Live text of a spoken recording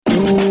Hey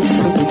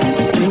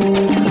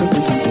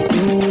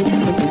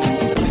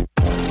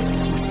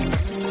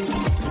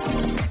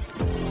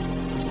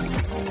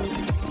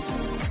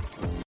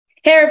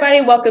everybody,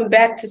 welcome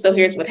back to So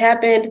Here's What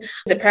Happened.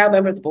 As a proud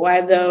member of the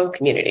Bwaido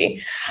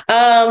community.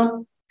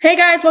 Hey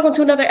guys, welcome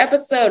to another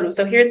episode of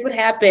So Here's What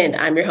Happened.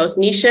 I'm your host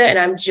Nisha, and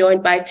I'm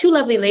joined by two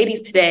lovely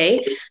ladies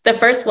today. The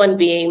first one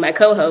being my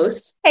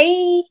co-host.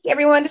 Hey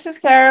everyone, this is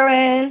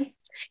Carolyn.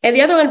 And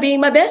the other one being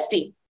my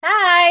bestie.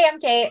 Hi, I'm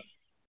Kate.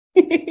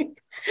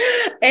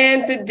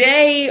 And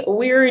today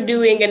we're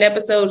doing an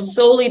episode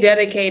solely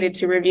dedicated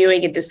to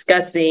reviewing and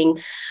discussing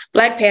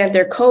Black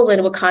Panther: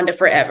 Wakanda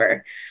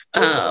Forever.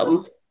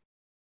 I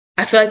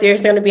feel like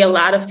there's going to be a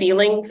lot of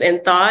feelings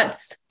and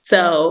thoughts.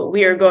 So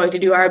we are going to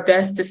do our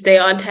best to stay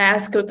on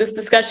task with this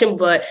discussion,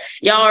 but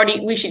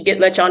we should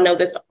let y'all know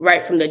this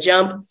right from the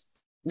jump.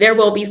 There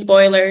will be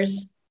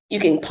spoilers.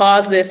 You can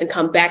pause this and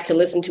come back to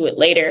listen to it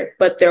later,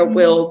 but there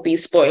will be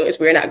spoilers.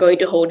 We're not going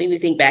to hold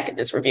anything back in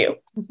this review.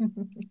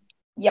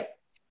 Yep.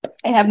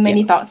 I have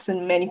many thoughts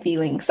and many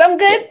feelings. Some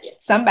good,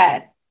 some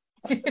bad.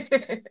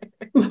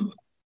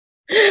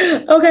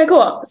 Okay,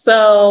 cool.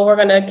 So we're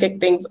going to kick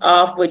things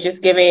off with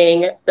just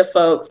giving the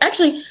folks,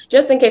 actually,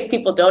 just in case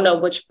people don't know,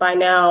 which by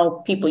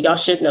now y'all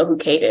should know who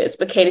Kate is.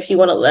 But Kate, if you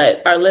want to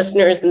let our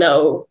listeners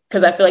know,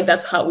 because I feel like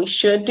that's how we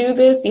should do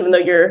this, even though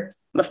you're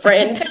my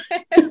friend.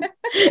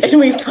 And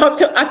we've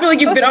talked I feel like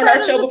you've been on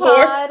our show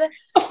before. Pod.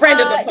 A friend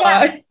of the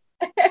pod.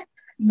 Yeah.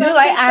 So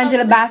like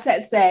Angela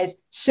Bassett says,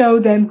 show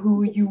them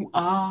who you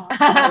are.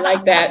 I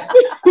like that.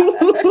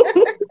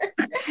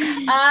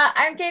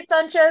 I'm Kate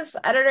Sanchez,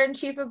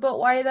 editor-in-chief of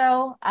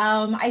Bwaido.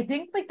 I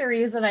think like the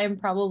reason I'm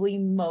probably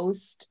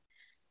most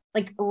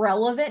like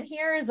relevant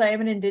here is I am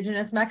an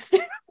Indigenous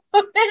Mexican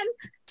woman.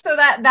 So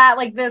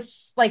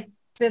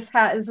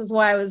this is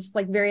why I was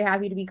like very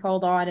happy to be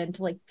called on and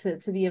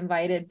to be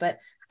invited. But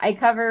I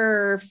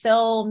cover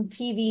film,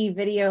 TV,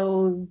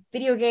 video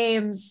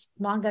games,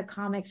 manga,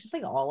 comics, just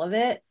like all of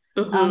it.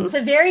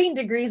 To varying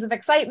degrees of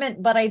excitement,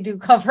 but I do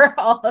cover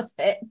all of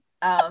it.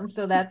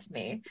 So that's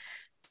me.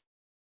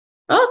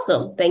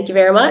 Awesome. Thank you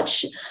very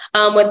much.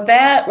 With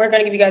that, we're going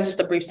to give you guys just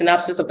a brief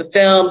synopsis of the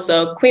film.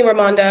 So Queen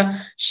Ramonda,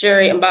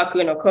 Shuri, M'Baku,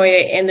 and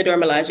Okoye and the Dora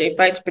Milaje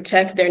fight to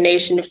protect their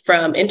nation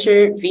from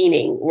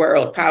intervening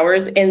world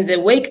powers in the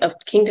wake of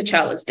King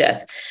T'Challa's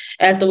death.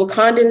 As the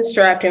Wakandans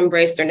strive to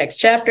embrace their next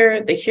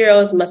chapter, the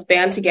heroes must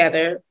band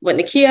together with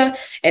Nakia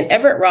and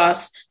Everett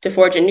Ross to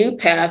forge a new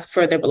path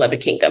for their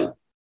beloved kingdom.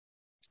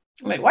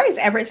 Like, why is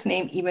Everett's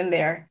name even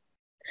there?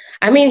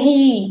 I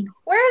mean,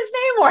 Where's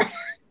Namor?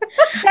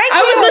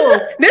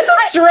 This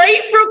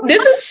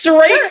is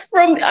straight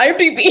from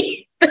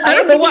IMDb. I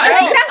don't know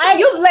why.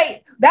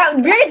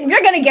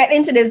 We're gonna get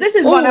into this. This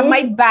is one of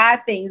my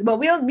bad things, but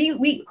we are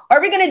we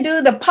gonna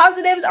do the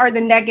positives or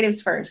the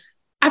negatives first?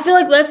 I feel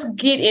like let's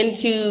get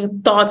into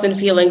thoughts and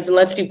feelings, and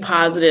let's do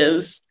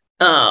positives.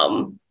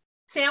 Sandwich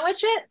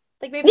it?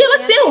 Like maybe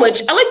let's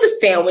sandwich. I like the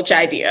sandwich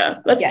idea.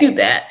 Let's do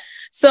that.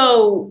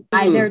 So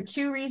there are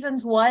two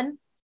reasons. One,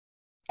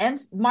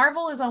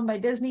 Marvel is owned by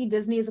Disney.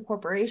 Disney is a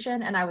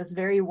corporation, and I was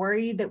very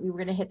worried that we were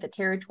going to hit the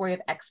territory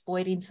of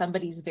exploiting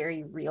somebody's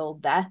very real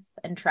death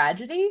and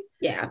tragedy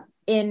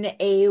in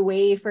a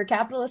way for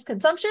capitalist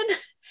consumption.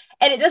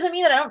 And it doesn't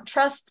mean that I don't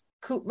trust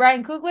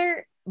Ryan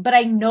Coogler, but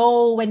I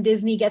know when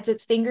Disney gets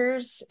its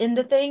fingers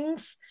into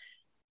things,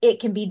 it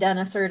can be done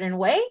a certain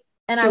way.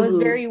 And I was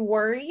very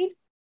worried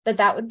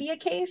that would be a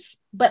case.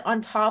 But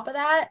on top of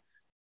that,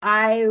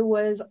 I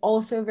was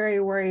also very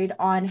worried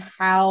on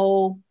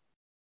how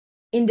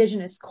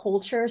Indigenous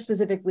culture,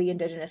 specifically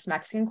Indigenous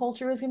Mexican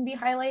culture, was going to be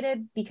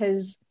highlighted,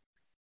 because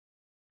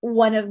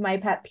one of my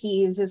pet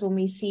peeves is when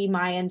we see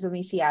Mayans, when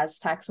we see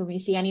Aztecs, when we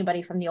see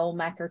anybody from the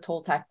Olmec or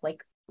Toltec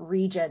like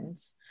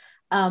regions,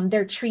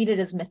 they're treated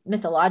as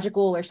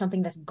mythological or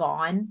something that's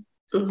gone,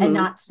 and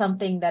not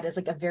something that is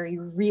like a very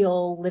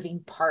real living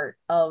part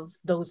of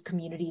those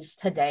communities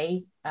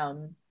today,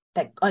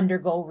 that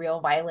undergo real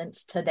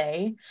violence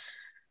today.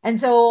 And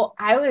so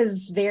I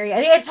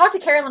talked to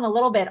Carolyn a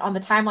little bit on the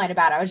timeline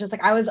about it.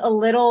 I was a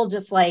little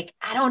just like,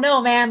 I don't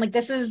know, man, like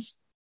this is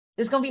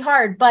going to be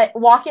hard. But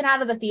walking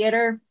out of the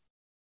theater,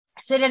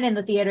 sitting in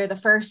the theater, the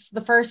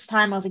first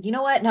time I was like, you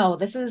know what? No,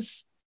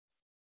 it's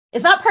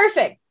not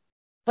perfect,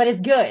 but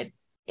it's good.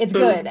 It's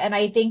good. And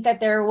I think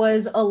that there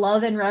was a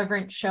love and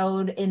reverence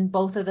showed in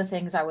both of the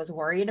things I was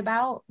worried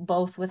about,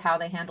 both with how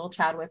they handled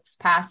Chadwick's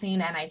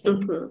passing. And I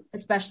think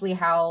especially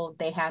how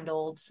they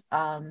handled,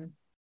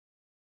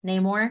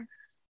 Namor,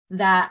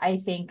 that I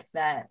think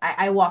that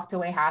I walked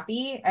away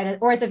happy,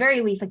 or at the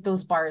very least, like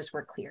those bars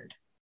were cleared.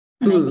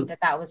 And I think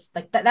that was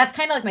like, that's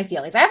kind of like my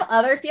feelings. I have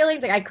other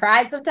feelings. Like I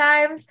cried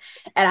sometimes,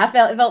 and it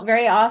felt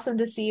very awesome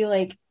to see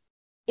like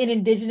an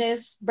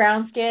Indigenous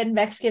brown skinned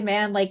Mexican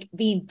man, like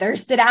being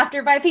thirsted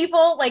after by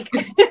people, like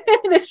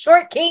the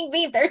short king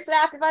being thirsted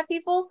after by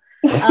people.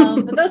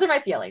 But those are my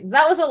feelings.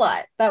 That was a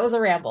lot. That was a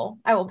ramble.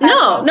 I will pass.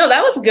 No,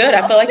 that was good.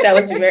 I feel like that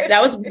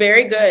was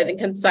very good and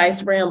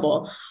concise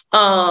ramble.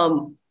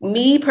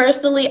 Me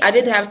personally, I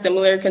did have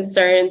similar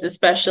concerns,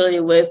 especially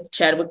with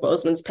Chadwick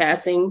Boseman's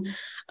passing.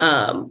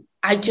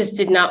 I just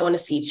did not want a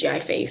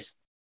CGI face.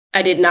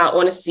 I did not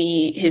want to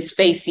see his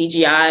face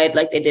CGI'd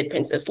like they did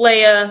Princess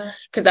Leia,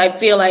 because I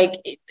feel like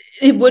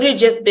it would have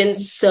just been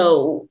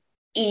so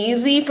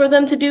easy for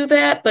them to do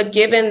that. But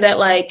given that,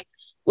 like,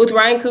 with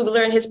Ryan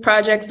Coogler and his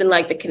projects and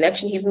like the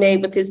connection he's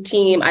made with his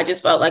team, I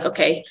just felt like,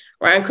 okay,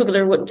 Ryan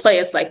Coogler wouldn't play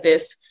us like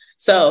this.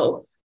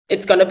 So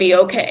it's going to be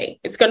okay.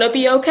 It's going to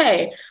be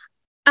okay.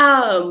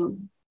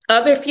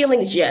 Other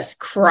feelings, yes,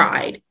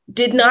 cried.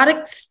 Did not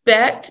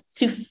expect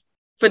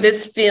for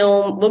this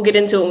film, we'll get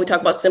into it when we talk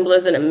about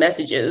symbolism and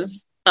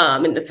messages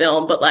in the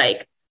film, but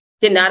like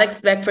did not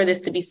expect for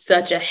this to be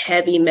such a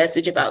heavy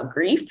message about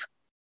grief.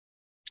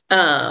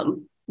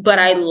 But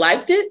I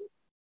liked it.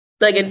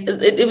 Like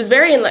it was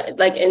very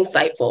like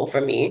insightful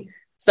for me.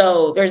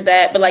 So there's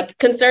that. But like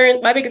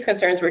my biggest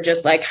concerns were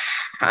just like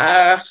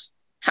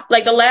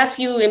the last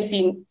few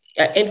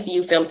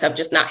MCU films have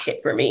just not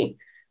hit for me.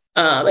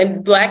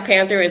 And Black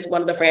Panther is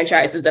one of the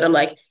franchises that I'm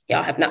like,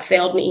 y'all have not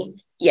failed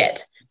me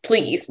yet.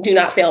 Please do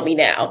not fail me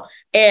now.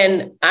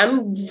 And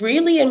I'm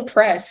really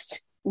impressed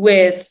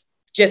with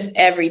just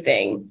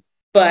everything.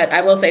 But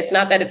I will say it's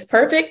not that it's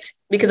perfect,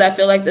 because I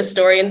feel like the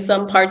story in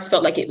some parts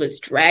felt like it was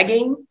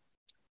dragging.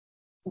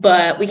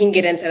 But we can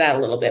get into that a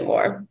little bit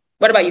more.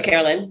 What about you,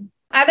 Carolyn?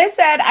 As I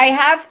said, I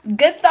have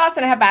good thoughts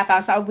and I have bad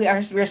thoughts. So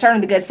we're starting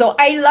with the good. So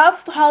I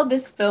love how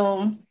this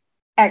film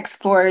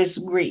explores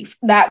grief.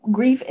 That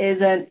grief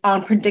is an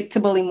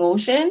unpredictable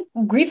emotion.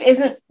 Grief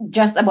isn't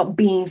just about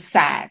being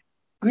sad.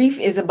 Grief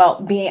is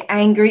about being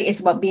angry. It's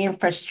about being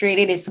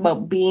frustrated. It's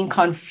about being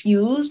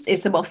confused.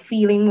 It's about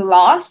feeling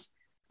lost,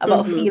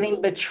 about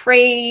feeling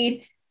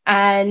betrayed,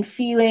 and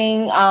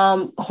feeling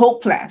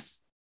hopeless.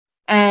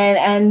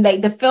 And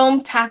like the film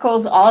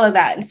tackles all of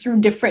that through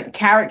different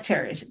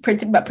characters,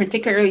 but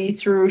particularly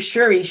through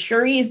Shuri.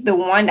 Shuri is the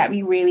one that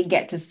we really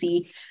get to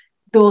see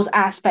those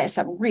aspects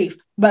of grief.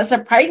 But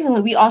surprisingly,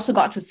 we also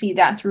got to see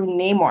that through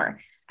Namor.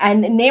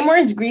 And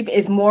Namor's grief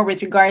is more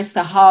with regards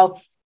to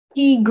how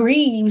he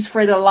grieves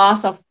for the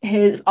loss of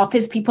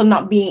his people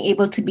not being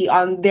able to be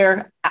at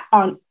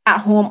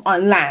home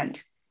on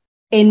land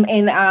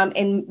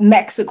in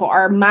Mexico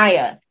or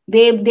Maya.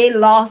 They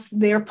lost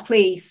their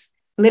place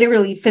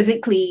literally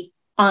physically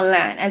on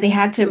land, and they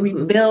had to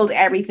rebuild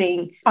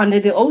everything under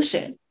the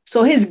ocean.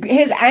 So his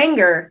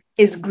anger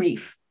is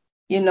grief,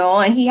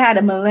 and he had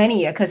a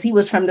millennia because he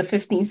was from the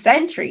 15th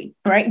century,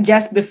 right?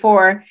 Just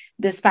before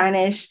the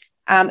Spanish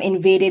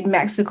invaded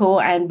Mexico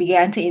and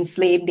began to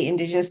enslave the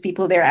indigenous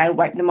people there and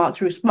wipe them out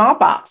through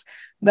smallpox.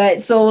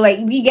 But so like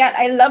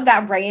I love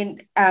that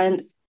Ryan,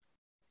 and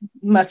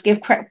must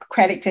give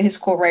credit to his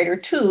co-writer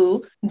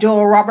too,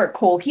 Joel Robert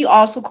Cole. He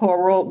also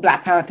co-wrote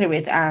Black Panther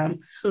with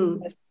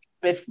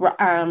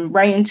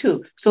Ryan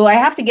too. So I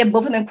have to give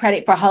both of them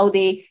credit for how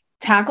they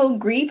tackle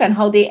grief and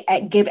how they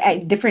give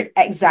different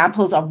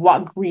examples of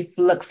what grief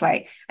looks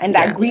like, and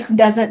that grief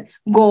doesn't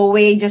go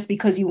away just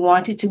because you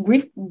want it to.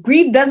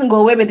 Grief doesn't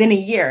go away within a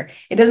year.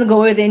 It doesn't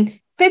go within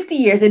 50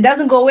 years. It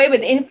doesn't go away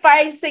within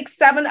 5, 6,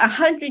 7,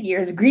 100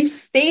 years. Grief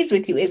stays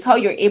with you. It's how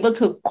you're able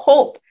to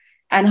cope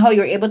and how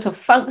you're able to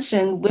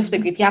function with the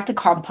grief. You have to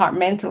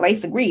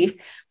compartmentalize the grief,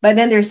 but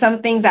then there's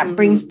some things that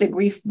brings the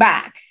grief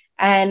back.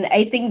 And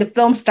I think the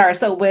film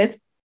starts out with,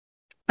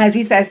 as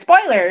we said,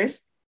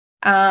 spoilers,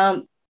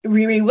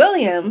 Riri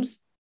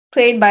Williams,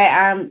 played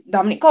by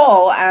Dominic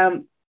Cole,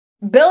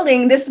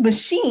 building this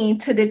machine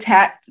to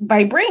detect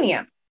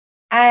vibranium.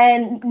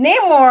 And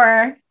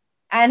Namor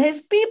and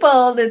his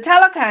people, the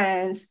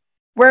Telekans,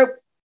 were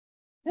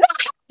not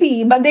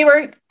happy, but they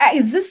were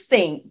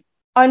existing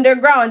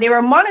underground. They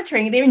were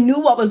monitoring. They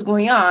knew what was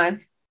going on,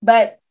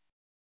 but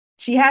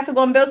she had to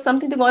go and build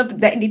something to go and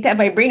detect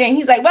vibranium. And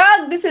he's like,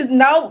 well, this is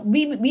now,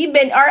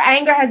 our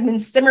anger has been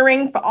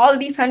simmering for all of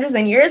these hundreds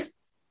of years.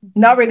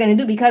 Now we're going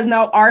to do, because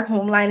now our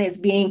homeland is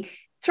being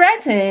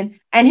threatened.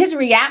 And his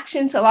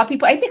reaction to a lot of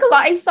people,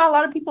 I saw a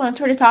lot of people on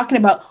Twitter talking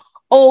about,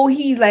 oh,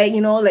 he's like,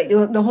 like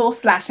the whole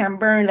slash and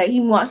burn, like he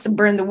wants to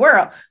burn the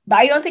world. But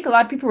I don't think a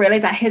lot of people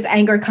realize that his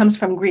anger comes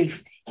from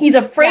grief. He's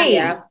afraid.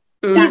 Yeah.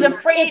 He's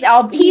afraid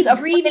of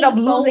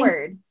losing.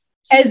 Forward.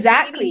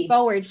 Exactly.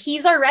 Forward.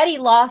 He's already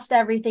lost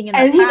everything in the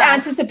past. He's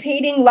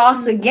anticipating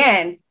loss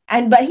again.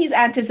 But he's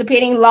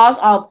anticipating loss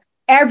of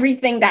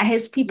everything that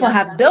his people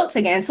have built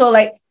again. So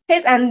like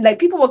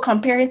people will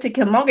compare him to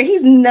Killmonger.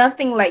 He's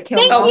nothing like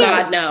Killmonger. Oh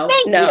God,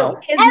 no.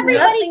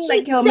 Everybody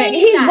keeps saying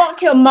he's what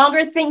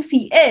Killmonger thinks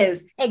he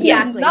is.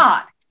 Exactly. He's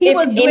not. He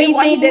was doing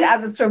what he did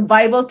as a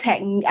survival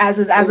technique, as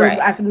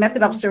a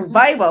method of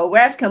survival,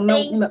 whereas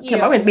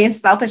Killmonger is being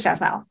selfish as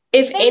hell.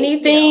 If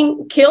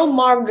anything,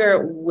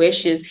 Killmonger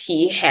wishes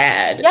he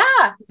had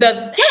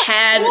the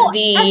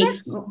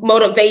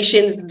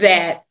motivations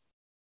that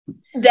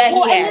he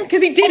had,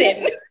 because he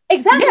didn't.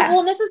 Exactly. Yeah.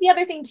 Well, and this is the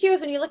other thing too,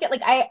 is when you look at,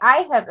 like,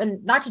 I have,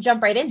 and not to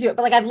jump right into it,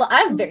 but like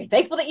I'm very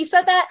thankful that you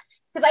said that,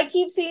 because I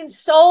keep seeing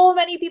so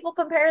many people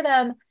compare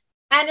them,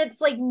 and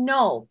it's like,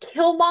 no,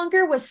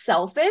 Killmonger was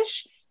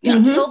selfish. He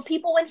killed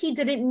people when he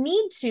didn't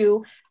need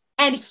to,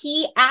 and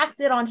he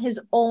acted on his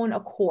own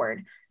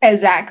accord.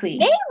 Exactly.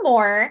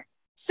 Namor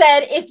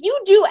said, if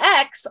you do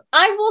X,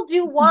 I will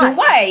do Y. Do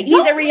Y.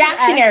 He's a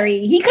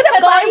reactionary. He could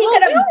have gone, he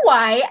could have do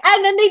Y.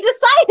 And then they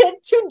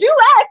decided to do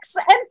X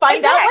and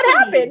find out what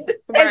happened.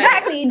 Right.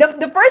 Exactly.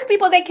 The first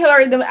people they kill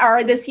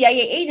are the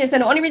CIA agents.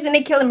 And the only reason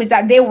they kill them is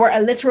that they were a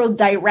literal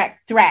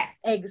direct threat.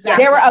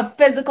 Exactly. They were a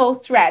physical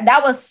threat.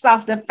 That was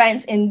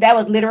self-defense, and that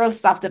was literal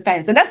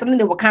self-defense. And that's something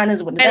that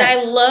Wakandans would do. And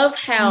I love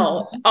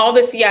how all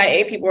the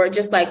CIA people are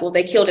just like, well,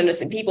 they killed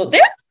innocent people.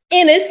 They're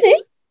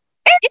innocent.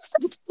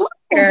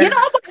 You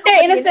know,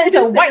 they're innocent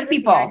to white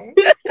people,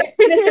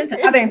 innocent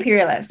to other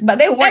imperialists, but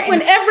they weren't. And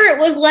whenever it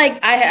was like,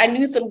 I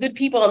knew some good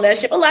people on that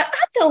ship, I'm like,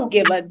 I don't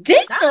give a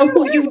damn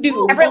who you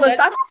do. Everyone was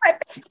talking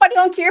about, nobody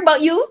don't care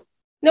about you.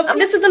 No,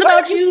 this isn't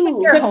about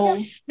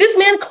you. This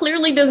man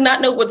clearly does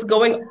not know what's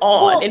going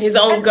on in his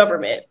own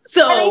government.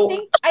 So and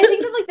I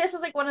think that like this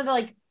is like one of the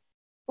like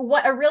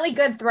what a really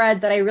good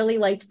thread that I really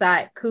liked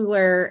that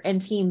Coogler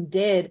and team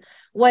did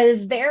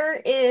was there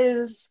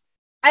is.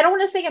 I don't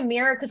want to say a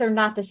mirror because they're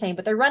not the same,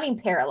 but they're running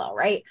parallel,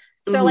 right?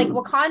 So like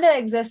Wakanda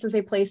exists as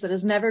a place that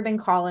has never been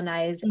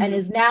colonized and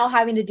is now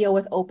having to deal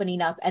with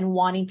opening up and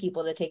wanting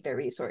people to take their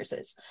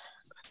resources.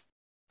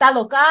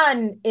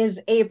 Talocan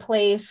is a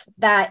place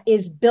that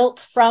is built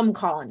from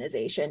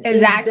colonization.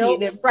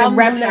 Exactly. From the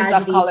remnants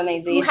of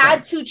colonization. Who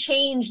had to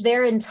change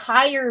their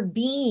entire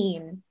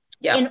being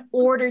in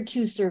order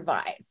to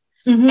survive.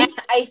 And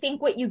I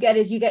think what you get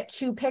is you get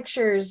two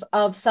pictures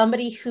of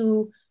somebody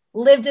who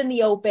lived in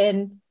the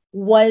open,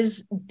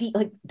 was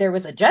like there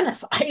was a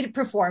genocide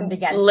performed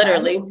against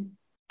them.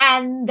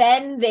 And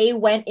then they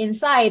went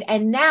inside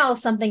and now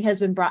something has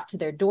been brought to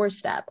their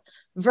doorstep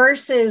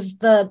versus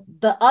the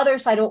other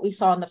side of what we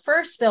saw in the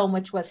first film,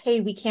 which was,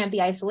 hey, we can't be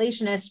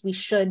isolationists, we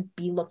should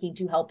be looking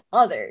to help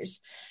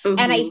others.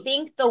 And I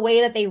think the way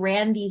that they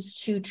ran these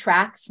two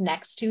tracks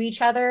next to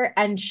each other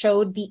and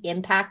showed the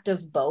impact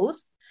of both,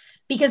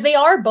 because they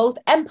are both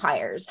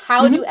empires.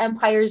 How do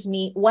empires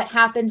meet? What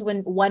happens when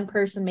one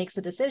person makes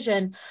a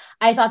decision?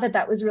 I thought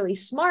that was really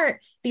smart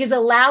because it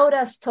allowed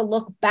us to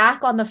look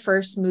back on the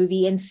first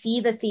movie and see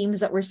the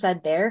themes that were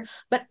said there,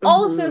 but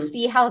also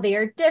see how they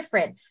are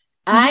different.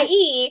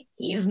 I.e.,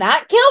 he's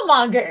not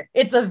Killmonger.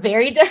 It's a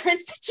very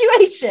different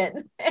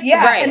situation.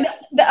 Yeah. Right. And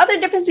the other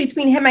difference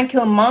between him and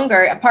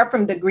Killmonger, apart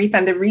from the grief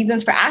and the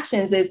reasons for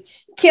actions, is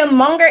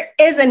Killmonger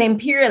is an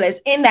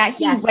imperialist in that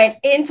he went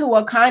into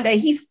Wakanda.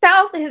 He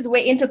stealthed his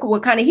way into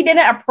Wakanda. He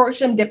didn't approach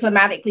them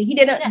diplomatically. He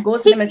didn't go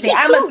to them and say,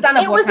 I'm a son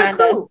of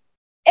Wakanda.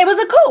 It was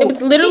a coup. It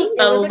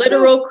was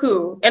literal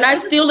coup. And I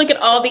still look at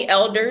all the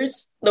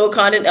elders, the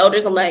Wakandan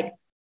elders. I'm like,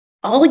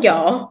 all of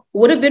y'all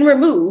would have been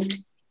removed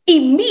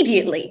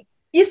immediately.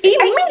 You see,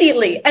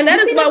 immediately. And that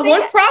is my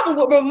one problem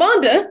with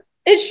Ramonda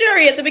and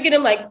Shuri at the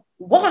beginning. Like,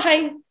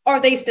 why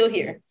are they still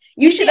here?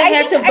 You should have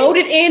had to vote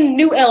in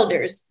new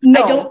elders.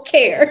 No, I don't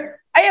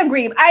care. I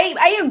agree.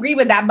 I agree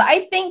with that. But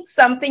I think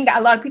something that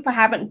a lot of people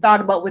haven't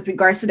thought about with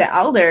regards to the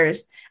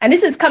elders, and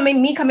this is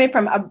coming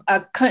from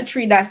a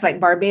country that's like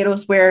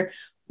Barbados, where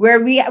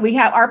we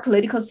have our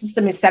political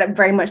system is set up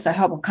very much to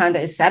how Wakanda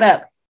is set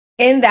up,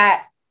 in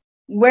that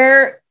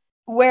where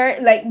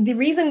like the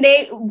reason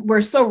they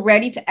were so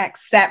ready to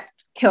accept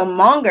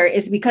Killmonger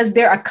is because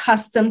they're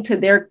accustomed to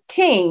their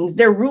kings,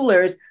 their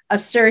rulers,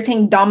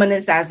 asserting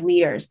dominance as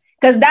leaders.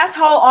 Because that's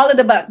how all of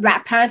the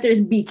Black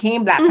Panthers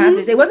became Black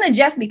Panthers. It wasn't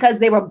just because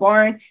they were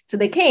born to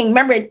the king.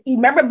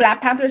 Remember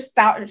Black Panthers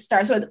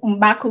starts with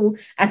M'Baku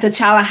and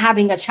T'Challa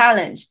having a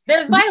challenge.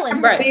 There's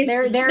violence. Right.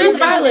 There's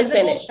violence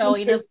in it.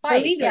 Showing of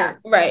fight. Yeah.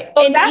 Right.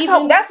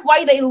 So that's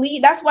why they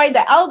lead. That's why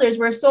the elders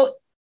were so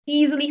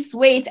easily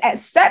swayed to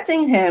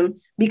accepting him,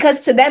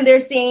 because to them they're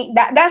saying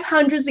that's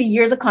hundreds of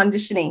years of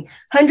conditioning,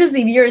 hundreds of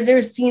years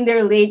they're seeing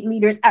their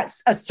leaders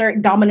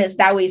assert dominance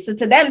that way. So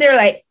to them they're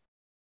like,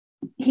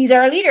 he's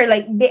our leader.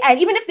 Like and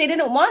even if they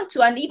didn't want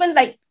to, and even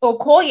like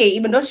Okoye,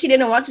 even though she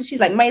didn't want to, she's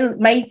like,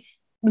 my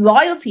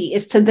loyalty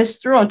is to this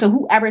throne, to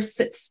whoever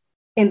sits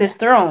in this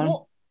throne.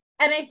 Well,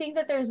 and I think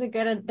that there's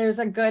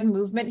a good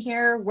movement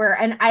here where,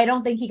 and I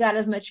don't think he got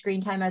as much screen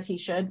time as he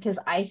should, because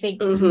I think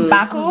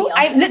Baku,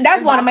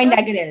 that's one of my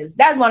negatives.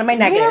 That's one of my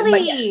negatives.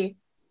 Really?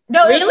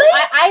 No, really?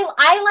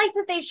 I like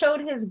that they showed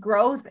his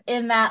growth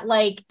in that,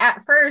 like,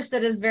 at first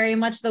it is very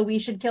much the we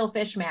should kill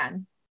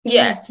Fishman.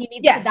 He needs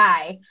to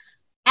die.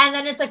 And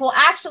then it's like, well,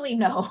 actually,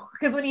 no.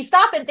 Because when you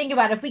stop and think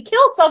about it, if we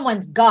killed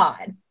someone's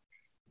god,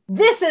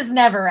 this is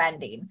never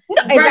ending.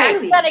 No,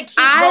 exactly.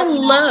 I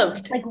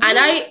loved, like, we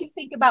need to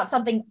think about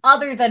something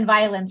other than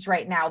violence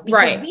right now,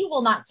 because we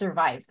will not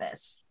survive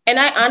this. And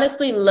I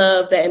honestly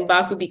love that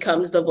M'Baku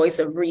becomes the voice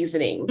of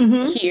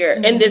reasoning here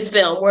in this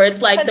film, where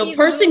it's like the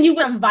person you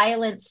from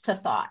violence to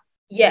thought.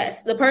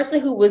 Yes, the person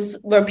who was,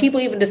 where people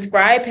even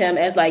describe him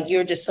as like,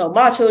 you're just so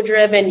macho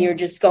driven, you're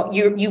just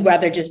you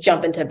rather just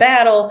jump into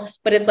battle.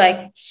 But it's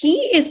like, he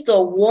is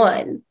the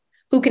one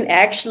who can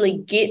actually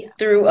get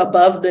through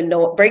above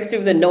the break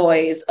through the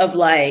noise of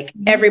like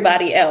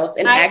everybody else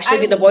and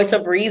actually be the voice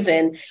of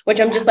reason, which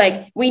I'm just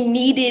like, we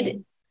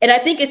needed. And I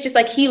think it's just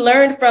like, he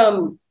learned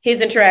from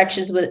his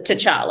interactions with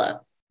T'Challa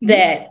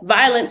that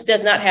violence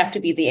does not have to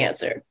be the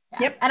answer.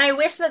 Yep. And I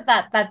wish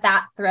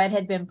that thread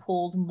had been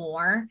pulled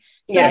more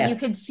so that you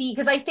could see,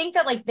 because I think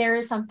that like there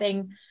is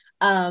something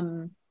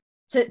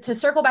to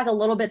circle back a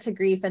little bit to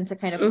grief and to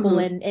kind of pull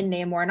in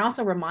Namor and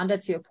also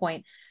Ramonda to a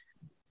point.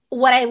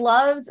 What I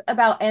loved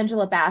about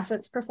Angela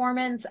Bassett's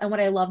performance and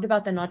what I loved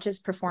about the Noche's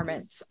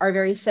performance are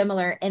very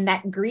similar in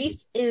that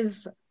grief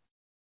is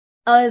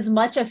as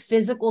much a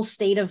physical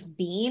state of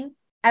being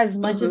as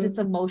much as it's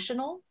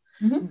emotional.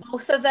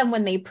 Both of them,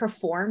 when they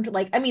performed,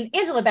 like, I mean,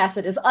 Angela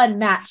Bassett is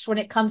unmatched when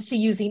it comes to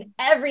using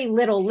every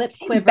little lip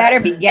quiver. Better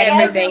be getting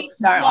everything.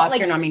 Our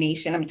Oscar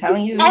nomination, I'm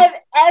telling you.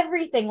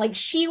 Everything. Like,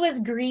 she was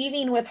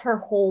grieving with her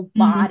whole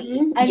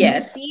body. And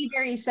you see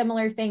very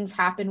similar things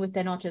happen with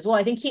Tenoch as well.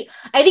 I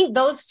think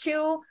those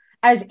two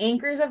as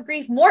anchors of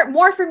grief,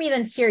 more for me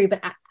than Siri,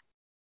 but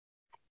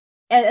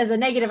as a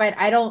negative,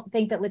 I don't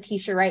think that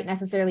Letitia Wright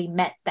necessarily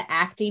met the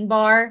acting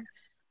bar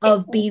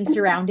of being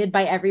surrounded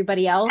by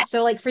everybody else.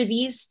 So like for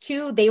these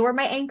two, they were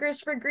my anchors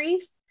for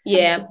grief.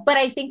 Yeah. But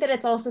I think that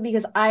it's also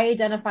because I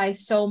identify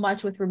so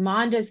much with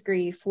Ramonda's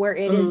grief, where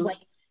it is like,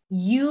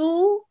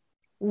 you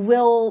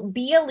will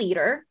be a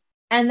leader.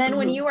 And then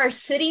when you are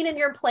sitting in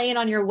your plane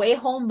on your way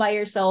home by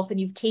yourself and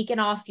you've taken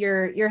off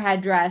your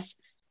headdress,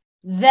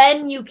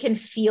 then you can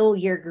feel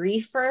your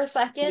grief for a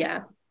second.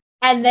 Yeah.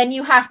 And then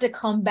you have to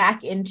come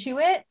back into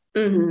it.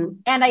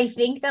 And I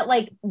think that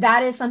like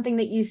that is something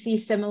that you see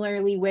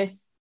similarly with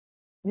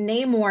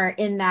Namor,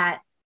 in that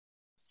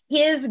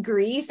his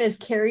grief is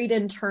carried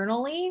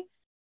internally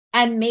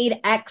and made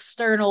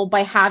external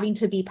by having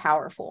to be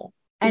powerful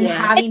and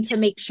having to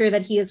make sure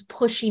that he is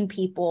pushing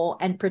people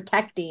and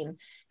protecting,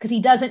 because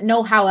he doesn't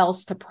know how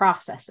else to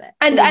process it.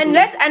 And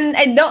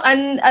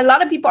a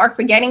lot of people are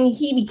forgetting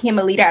he became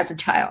a leader as a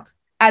child,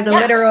 as a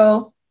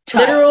literal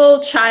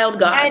child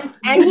god.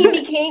 And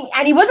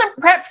he wasn't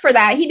prepped for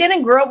that. He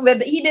didn't grow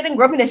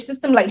up in a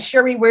system like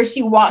Shuri where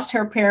she watched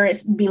her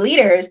parents be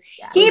leaders.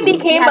 He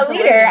became a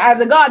leader as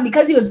a god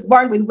because he was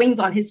born with wings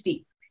on his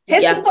feet.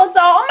 His people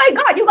saw, oh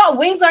my God, you got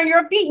wings on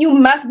your feet. You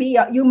must be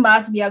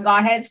a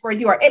god. Henceforth,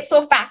 you are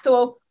ipso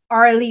facto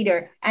are a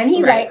leader. And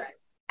he's like,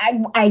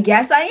 I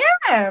guess I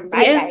am.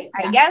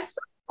 I guess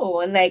so.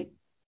 And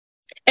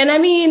I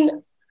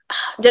mean,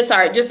 just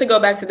to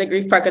go back to the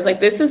grief part, because like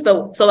this is we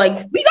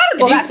gotta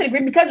go back to the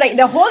grief because like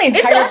the whole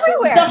entire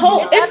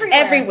it's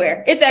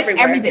everywhere. It's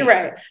everywhere. You're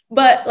right.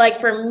 But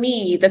like for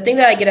me, the thing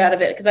that I get out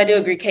of it, because I do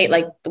agree, Kate,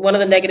 like one of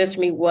the negatives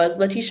for me was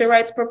Letitia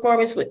Wright's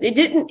performance. It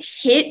didn't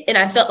hit, and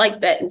I felt like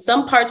that in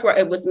some parts where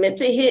it was meant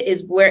to hit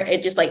is where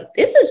it just like,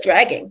 this is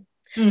dragging.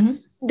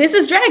 This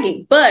is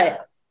dragging.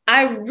 But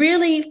I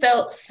really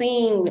felt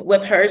seen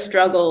with her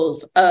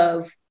struggles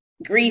of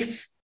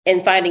grief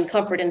and finding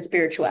comfort in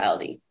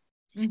spirituality.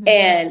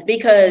 And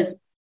because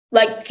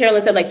like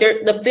Carolyn said, like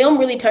the film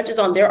really touches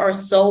on, there are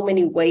so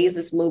many ways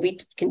this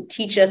movie can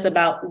teach us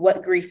about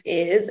what grief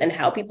is and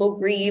how people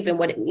grieve and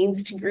what it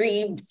means to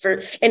grieve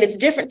and it's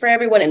different for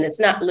everyone and it's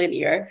not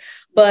linear.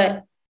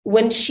 But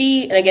when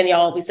and again,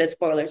 y'all always said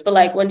spoilers, but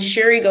like when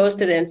Shuri goes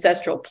to the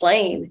ancestral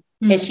plane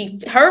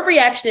and her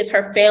reaction is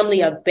her family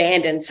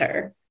abandons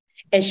her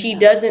and she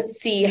doesn't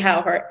see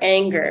how her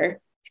anger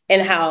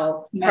and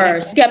how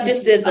her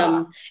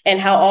skepticism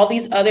and how all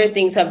these other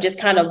things have just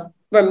kind of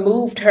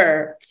removed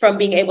her from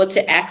being able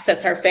to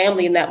access her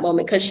family in that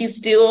moment, because she's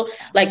still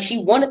like, she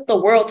wanted the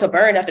world to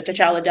burn after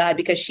T'Challa died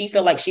because she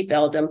felt like she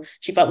failed him.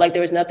 She felt like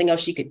there was nothing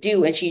else she could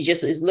do. And she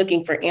just is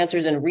looking for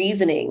answers and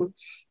reasoning.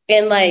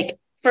 And like,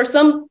 for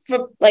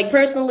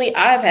personally,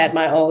 I've had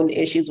my own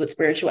issues with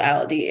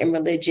spirituality and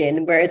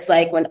religion, where it's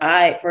like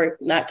for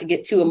not to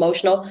get too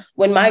emotional,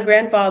 when my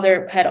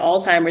grandfather had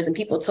Alzheimer's and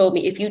people told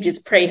me, if you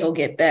just pray, he'll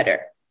get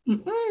better.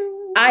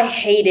 I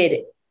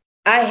hated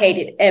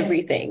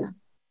everything.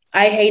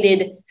 I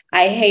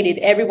hated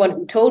everyone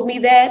who told me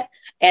that.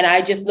 And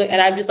I just looked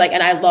and I'm just like,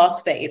 and I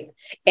lost faith.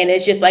 And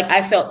it's just like,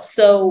 I felt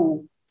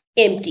so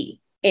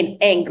empty and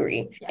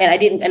angry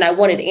and I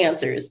wanted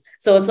answers.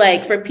 So it's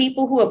like for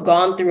people who have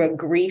gone through a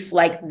grief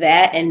like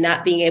that and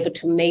not being able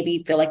to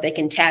maybe feel like they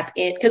can tap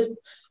in, because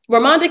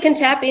Ramonda can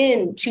tap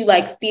into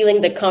like feeling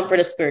the comfort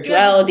of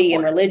spirituality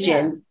and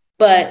religion,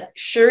 but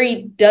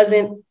Shuri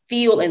doesn't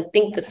feel and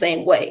think the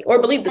same way or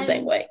believe the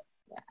same way.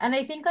 And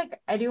I think like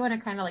I do want to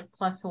kind of like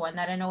plus one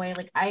that in a way,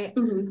 like I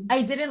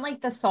didn't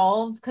like the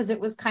solve because it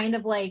was kind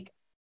of like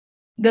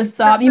the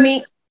solve. You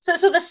mean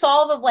so the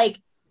solve of like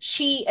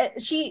she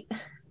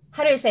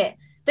how do I say it?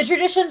 The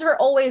traditions were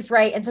always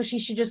right, and so she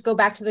should just go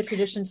back to the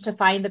traditions to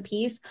find the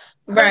peace.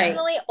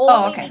 Personally,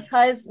 only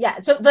because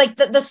so like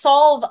the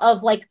solve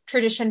of like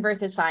tradition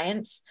versus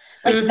science,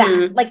 like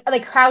that,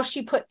 like how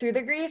she put through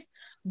the grief.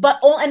 But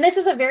and this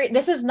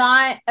is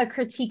not a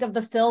critique of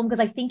the film because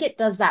I think it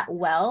does that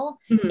well.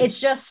 It's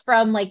just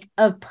from like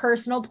a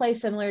personal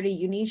place similar to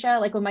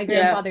Unisha. Like when my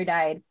grandfather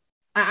died,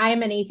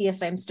 I'm an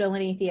atheist. I'm still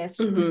an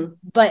atheist,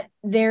 but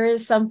there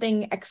is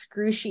something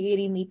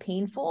excruciatingly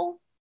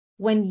painful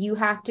when you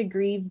have to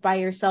grieve by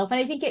yourself.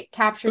 And I think it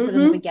captures it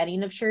in the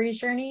beginning of Shuri's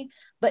journey,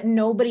 but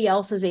nobody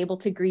else is able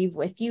to grieve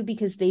with you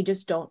because they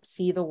just don't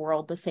see the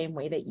world the same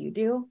way that you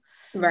do.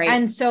 Right.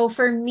 And so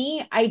for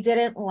me, I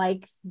didn't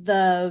like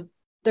the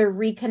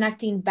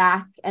reconnecting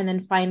back and then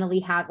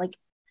finally have like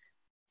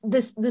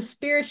the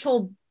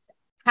spiritual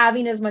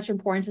having as much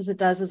importance as it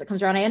does as it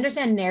comes around. I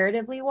understand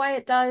narratively why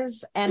it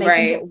does, and I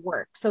think it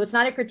works. So it's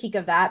not a critique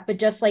of that, but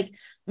just like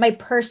my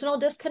personal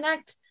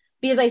disconnect,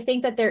 because I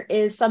think that there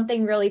is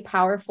something really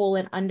powerful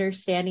in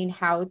understanding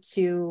how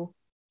to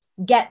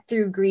get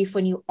through grief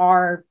when you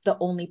are the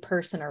only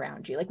person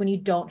around you, like when you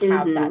don't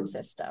have that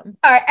system.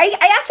 All right,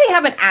 I actually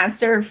have an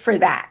answer for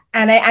that,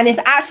 and it's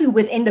actually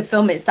within the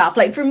film itself.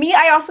 Like for me,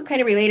 I also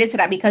kind of related to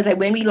that because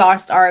when we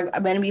lost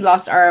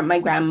my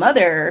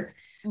grandmother,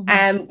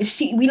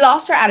 we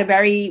lost her at a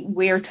very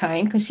weird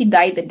time because she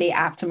died the day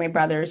after my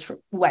brother's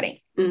wedding.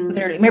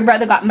 Literally, my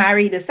brother got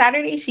married the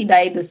Saturday, she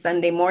died the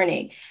Sunday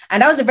morning,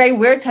 and that was a very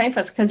weird time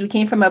for us because we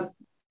came from a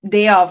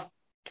day of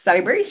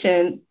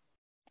celebration.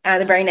 And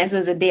the very next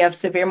was a day of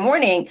severe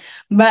mourning.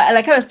 But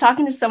like I was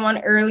talking to someone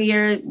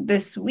earlier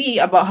this week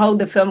about how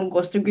the film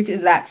goes through grief,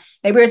 is that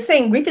like we were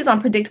saying, grief is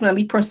unpredictable, and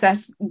we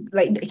process,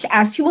 like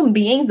as human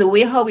beings, the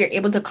way how we're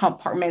able to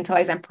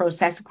compartmentalize and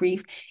process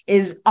grief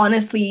is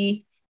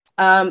honestly,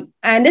 and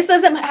this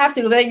doesn't have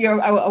to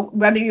do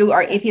whether you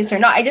are atheist or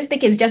not. I just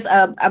think it's just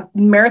a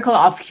miracle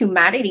of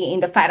humanity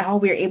in the fact how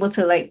we're able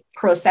to like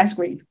process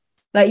grief.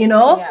 Like,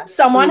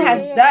 someone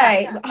has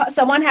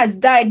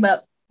died,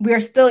 but we're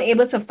still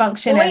able to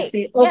function and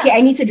say, okay,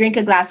 I need to drink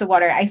a glass of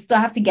water. I still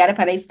have to get up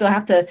and I still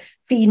have to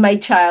feed my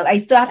child. I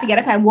still have to get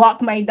up and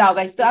walk my dog.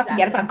 I still have to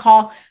get up and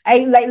call.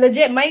 I like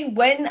legit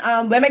when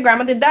my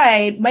grandmother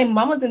died, my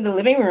mom was in the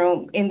living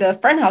room in the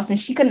front house and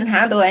she couldn't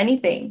handle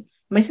anything.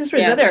 My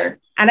sister's with her,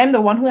 and I'm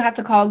the one who had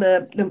to call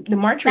the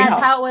mortuary house.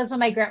 That's how it was when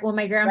my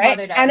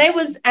grandfather died. And I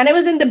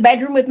was in the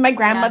bedroom with my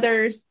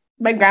grandmother's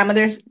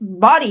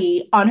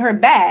body on her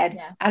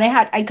bed,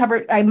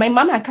 and my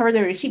mom had covered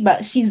her sheet,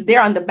 but she's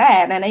there on the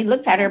bed, and I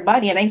looked at her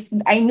body,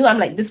 and I knew, I'm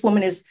like,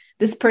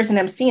 this person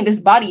I'm seeing,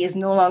 this body is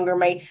no longer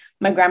my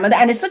grandmother.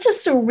 And it's such a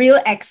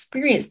surreal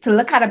experience to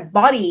look at a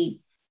body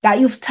that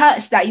you've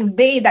touched, that you've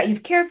bathed, that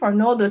you've cared for.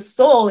 No, the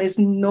soul is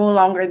no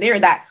longer there.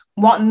 That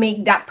won't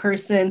make that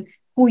person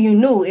who you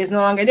knew is no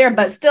longer there,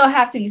 but still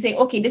have to be saying,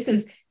 okay, this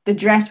is the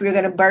dress we're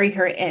going to bury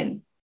her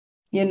in,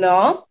 be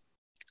on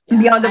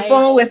the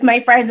phone with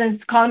my friends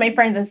and calling my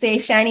friends and say,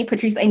 Shani,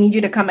 Patrice, I need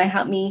you to come and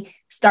help me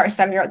start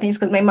setting out things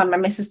because my mom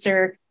and my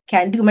sister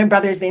can't do. My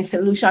brother's in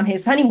St. Lucia on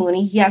his honeymoon.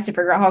 He has to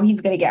figure out how he's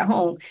going to get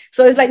home.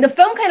 So it's like the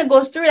film kind of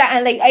goes through that.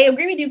 And like, I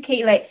agree with you,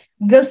 Kate, like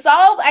the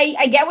solve,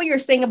 I get what you're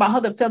saying about how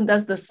the film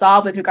does the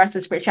solve with regards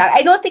to spirituality.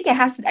 I don't think it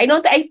has to,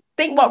 I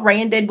think what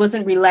Ryan did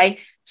wasn't rely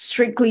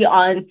strictly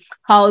on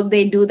how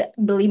they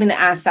believe in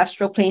the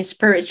ancestral plane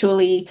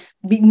spiritually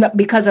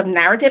because of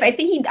narrative. I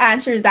think he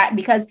answers that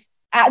because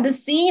at the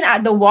scene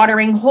at the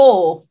watering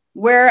hole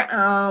where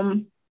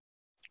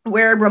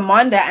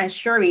Ramonda and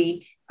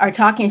Shuri are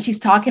talking, she's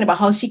talking about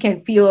how she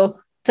can feel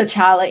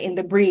T'Challa in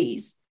the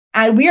breeze.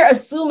 And we're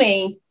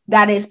assuming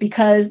that is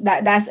because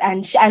that's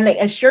like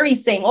as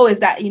Shuri's saying, is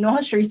that,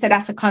 how Shuri said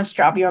that's a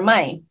construct of your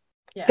mind.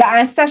 Yeah. The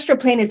ancestral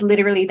plane is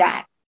literally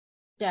that.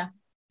 Yeah.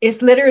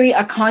 It's literally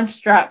a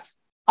construct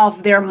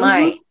of their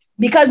mind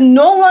because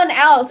no one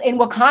else in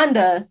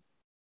Wakanda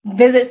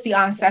visits the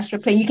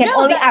ancestral plane. You can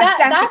only access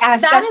the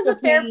ancestral plane. That is a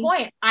fair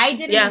point. I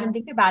didn't even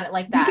think about it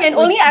like that. You can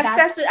only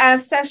access the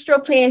ancestral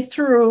plane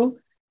through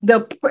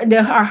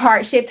the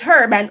heart-shaped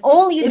herb, and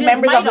only the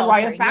members of the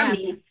royal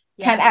family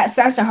can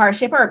access the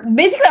heart-shaped herb.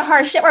 Basically, the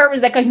heart-shaped herb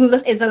is like a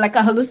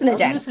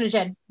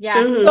hallucinogen.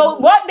 Yeah. So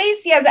what they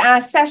see as the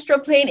ancestral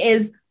plane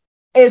is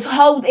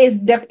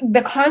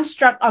the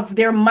construct of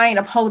their mind,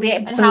 of how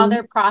they how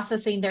they're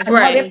processing their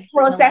how they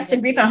process the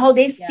grief and how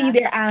they see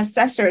their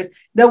ancestors.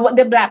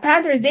 The Black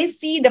Panthers, they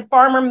see the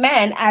farmer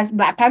men as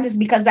Black Panthers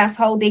because that's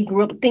how they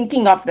grew up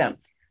thinking of them.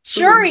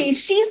 Shuri,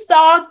 she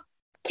saw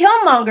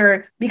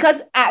Killmonger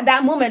because at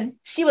that moment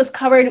she was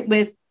covered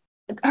with,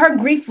 her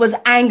grief was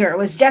anger. It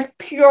was just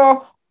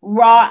pure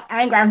raw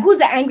anger. And who's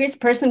the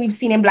angriest person we've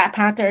seen in Black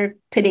Panther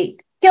to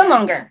date?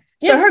 Killmonger.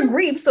 So her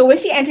grief. So when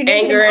she entered into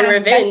anger and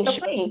revenge.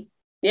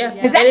 Yeah,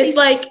 exactly. And it's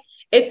like,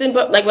 it's in,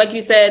 like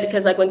you said,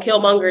 because like when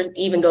Killmonger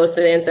even goes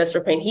to the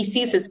ancestral plane, he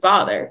sees his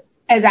father.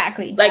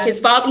 Exactly. Like his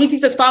father, he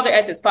sees his father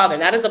as his father,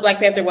 not as the Black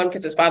Panther one,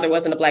 because his father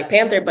wasn't a Black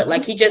Panther, but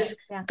like he just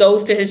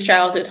goes to his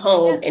childhood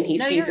home and he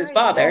sees his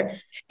father.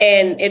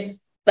 And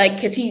it's like,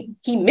 because he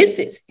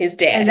misses his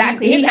dad.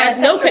 Exactly. He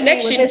has no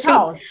connection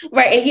to,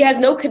 right. And he has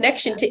no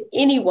connection to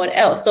anyone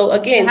else. So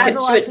again, it has a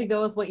lot to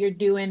go with what you're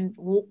doing,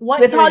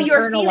 with how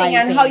you're feeling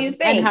and how you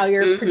think and how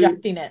you're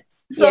projecting it.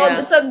 So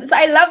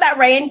I love that,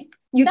 Ryan.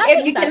 You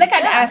can look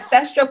at the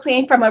ancestral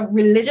plane from a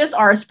religious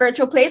or a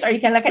spiritual place, or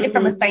you can look at it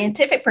from a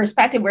scientific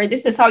perspective, where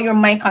this is how your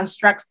mind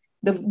constructs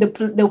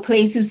the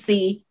place you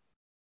see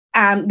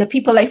the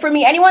people. Like for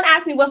me, anyone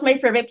asks me what's my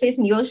favorite place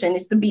in the ocean,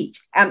 it's the beach.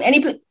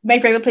 My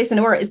favorite place in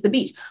the world is the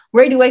beach.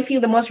 Where do I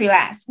feel the most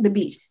relaxed? The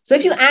beach. So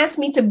if you ask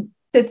me to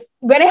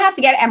when I have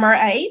to get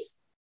MRIs,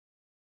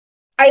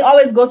 I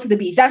always go to the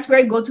beach. That's where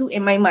I go to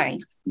in my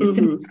mind,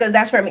 because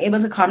that's where I'm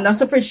able to calm down.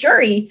 So for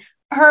Shuri,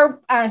 her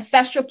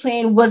ancestral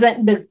plane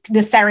wasn't the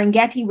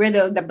Serengeti where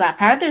the Black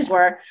Panthers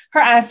were. Her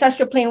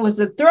ancestral plane was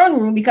the throne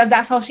room, because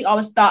that's how she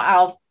always thought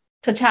of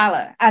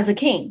T'Challa, as a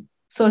king.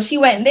 So she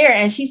went there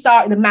and she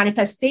saw the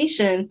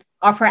manifestation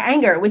of her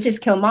anger, which is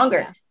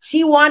Killmonger. Yeah.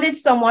 She wanted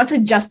someone to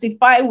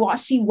justify what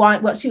she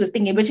was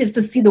thinking, which is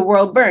to see the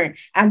world burn.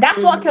 And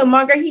that's what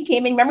Killmonger, he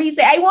came in. Remember, he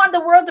said, I want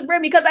the world to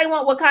burn because I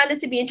want Wakanda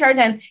to be in charge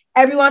and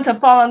everyone to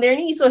fall on their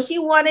knees. So she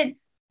wanted,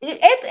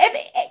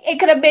 if it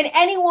could have been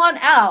anyone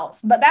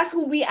else, but that's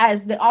who we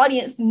as the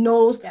audience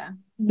knows,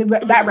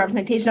 that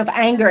representation of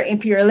anger,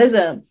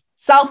 imperialism,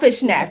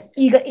 selfishness,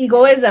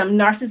 egoism,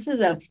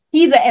 narcissism.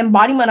 He's an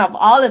embodiment of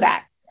all of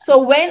that.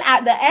 So when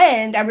at the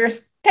end, and we're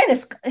kind of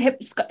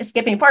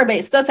skipping forward, but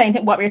it's still saying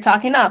what we're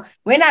talking now.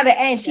 When at the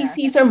end she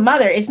sees her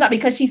mother, it's not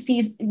because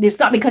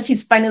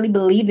she's finally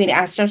believed in the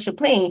ancestral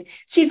plane.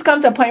 She's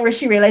come to a point where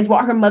she realized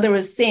what her mother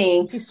was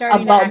saying. She's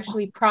starting to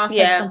actually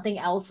process something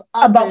else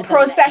about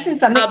processing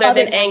something other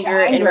than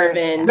anger and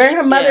revenge. Where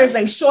her mother is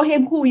like, show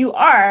him who you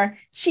are.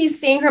 She's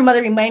seeing her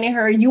mother reminding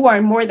her, you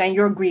are more than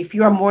your grief.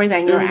 You are more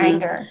than your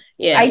anger.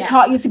 Yeah. I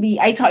taught you to be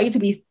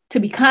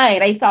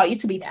kind. I taught you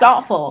to be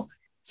thoughtful.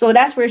 So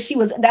that's where she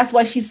was. That's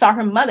why she saw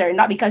her mother,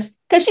 not because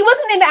she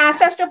wasn't in the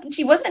ancestral.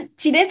 She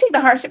didn't take the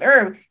hardship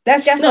herb.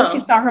 That's just how she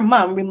saw her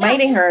mom,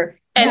 reminding her.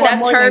 And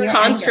that's her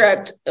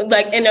construct. Anger.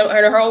 Like in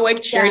her own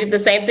way, she did the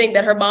same thing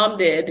that her mom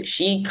did.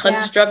 She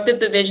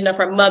constructed the vision of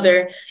her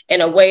mother in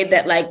a way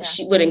that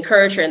she would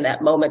encourage her in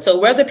that moment. So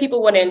whether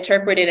people want to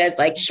interpret it as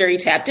like Shuri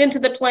tapped into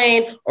the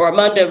plane or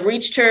Amanda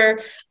reached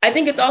her, I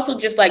think it's also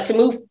just to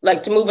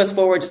move us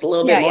forward just a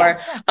little bit more.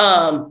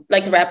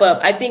 To wrap up,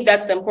 I think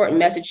that's the important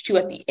message too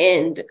at the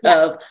end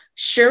of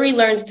Shuri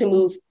learns to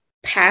move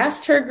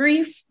past her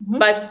grief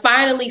by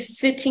finally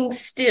sitting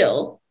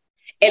still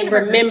and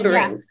remembering.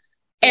 Yeah.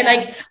 And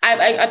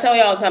I tell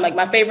you all the time,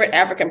 my favorite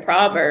African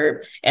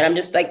proverb, and I'm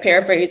just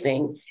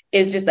paraphrasing,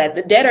 is just that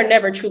the dead are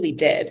never truly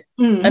dead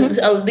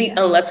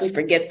unless we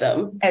forget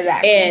them.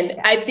 Exactly.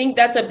 And I think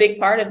that's a big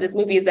part of this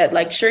movie is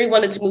that Shuri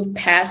wanted to move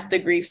past the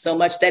grief so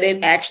much that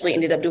it actually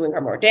ended up doing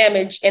her more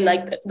damage. And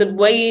the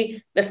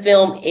way the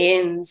film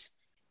ends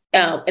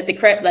at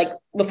the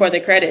before the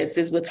credits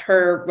is with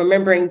her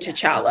remembering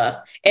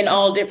T'Challa in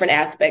all different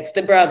aspects,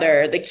 the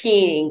brother, the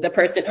king, the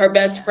person, her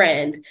best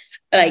friend.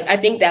 I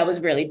think that was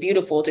really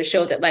beautiful to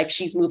show that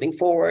she's moving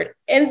forward.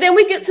 And then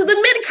we get to the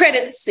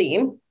mid-credits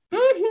scene.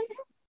 That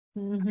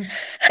one,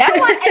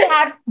 I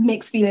have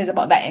mixed feelings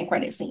about that end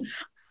credit scene.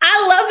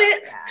 I love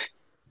it.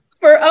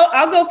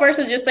 I'll go first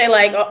and just say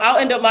I'll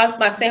end up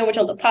my sandwich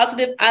on the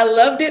positive. I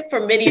loved it for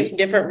many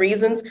different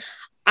reasons.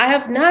 I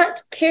have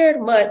not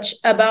cared much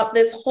about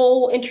this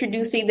whole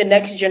introducing the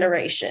next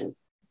generation.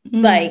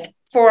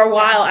 For a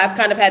while, I've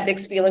kind of had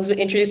mixed feelings with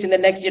introducing the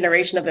next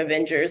generation of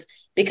Avengers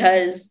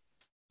because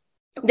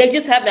they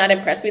just have not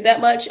impressed me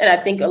that much. And I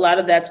think a lot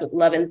of that's with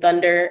Love and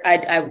Thunder.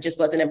 I just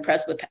wasn't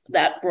impressed with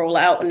that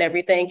rollout and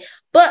everything.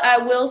 But I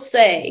will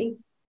say,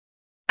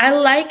 I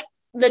like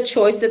the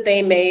choice that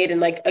they made.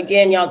 And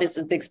again, y'all, this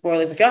is big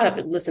spoilers. If y'all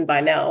haven't listened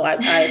by now,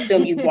 I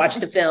assume you've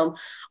watched the film.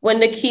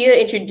 When Nakia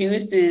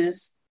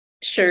introduces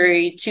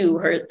Shuri to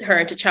her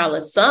and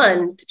T'Challa's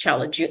son,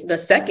 T'Challa the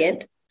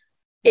second,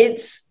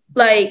 it's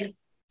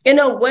in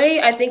a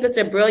way, I think that's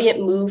a brilliant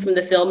move from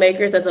the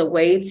filmmakers as a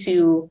way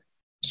to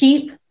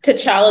keep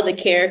T'Challa the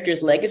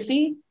character's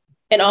legacy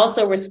and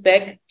also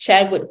respect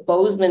Chadwick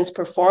Boseman's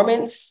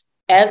performance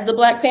as the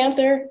Black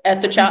Panther,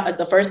 as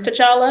the first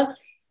T'Challa,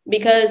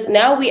 because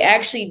now we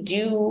actually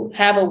do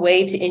have a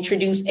way to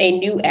introduce a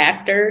new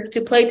actor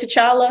to play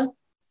T'Challa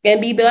and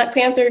be Black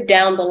Panther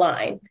down the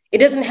line. It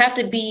doesn't have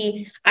to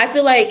be, I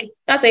feel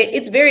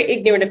it's very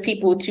ignorant of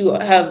people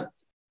to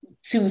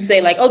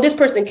say oh, this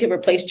person could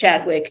replace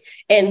Chadwick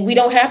and we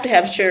don't have to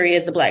have Shuri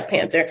as the Black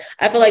Panther.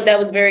 I feel that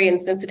was very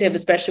insensitive,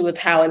 especially with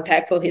how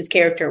impactful his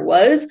character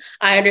was.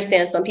 I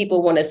understand some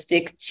people want to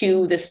stick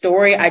to the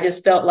story. I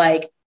just felt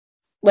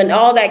when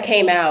all that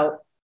came out,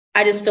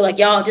 I just feel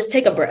y'all just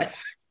take a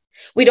breath.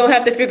 We don't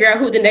have to figure out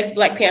who the next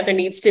Black Panther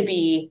needs to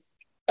be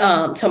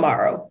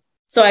tomorrow.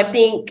 So I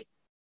think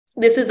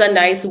this is a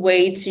nice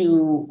way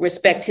to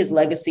respect his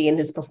legacy and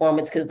his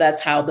performance because that's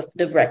how the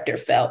director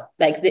felt,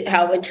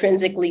 how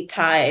intrinsically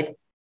tied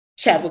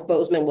Chadwick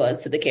Boseman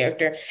was to the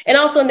character. And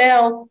also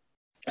now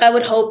I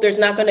would hope there's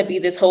not going to be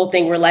this whole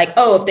thing where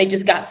if they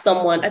just got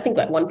someone, I think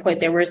at one point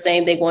they were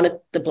saying they wanted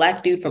the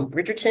Black dude from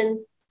Bridgerton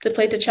to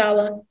play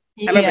T'Challa.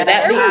 I remember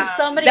that. There was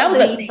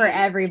somebody for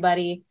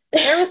everybody.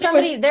 There was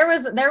somebody, there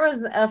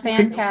was a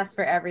fan cast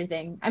for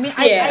everything. I mean,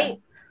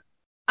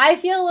 I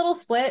feel a little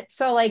split.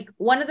 So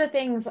one of the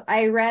things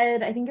I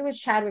read, I think it was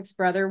Chadwick's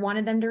brother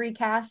wanted them to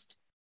recast.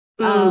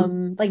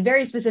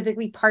 Very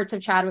specifically parts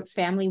of Chadwick's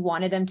family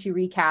wanted them to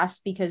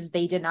recast because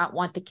they did not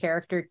want the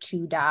character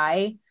to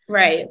die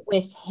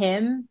with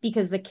him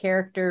because the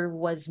character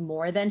was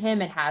more than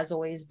him. It has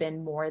always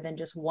been more than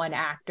just one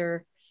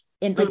actor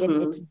in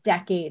it's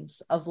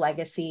decades of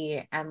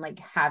legacy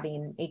and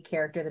having a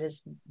character that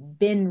has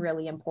been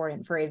really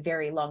important for a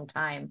very long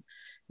time.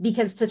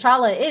 Because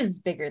T'Challa is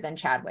bigger than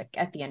Chadwick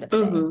at the end of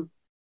the day.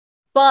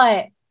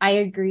 But I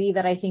agree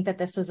that I think that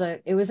this was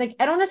it was like,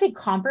 I don't want to say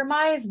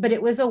compromise, but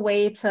it was a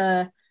way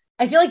to,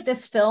 I feel like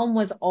this film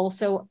was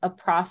also a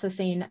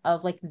processing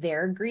of like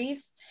their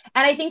grief.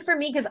 And I think for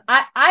me, because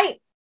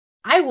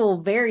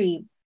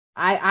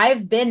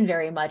I've been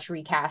very much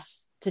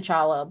recast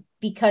T'Challa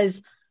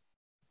because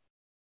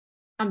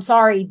I'm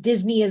sorry,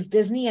 Disney is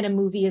Disney and a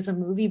movie is a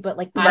movie, but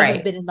like I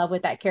have been in love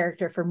with that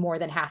character for more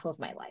than half of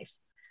my life.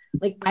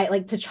 Like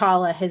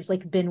T'Challa has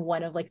like been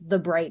one of like the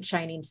bright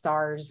shining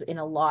stars in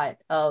a lot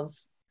of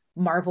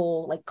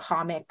Marvel like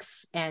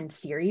comics and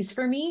series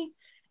for me.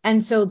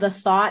 And so the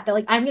thought that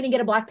like I'm going to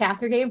get a Black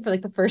Panther game for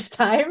like the first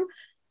time,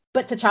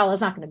 but T'Challa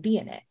is not going to be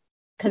in it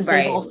because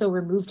they've also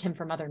removed him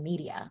from other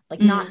media,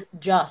 like not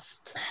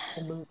just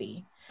the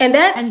movie.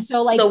 And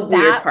so like the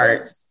weird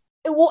part.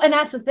 And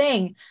that's the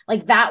thing.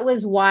 Like that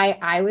was why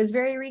I was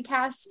very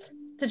recast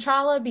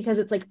T'Challa, because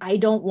it's like I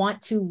don't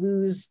want to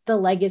lose the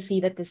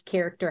legacy that this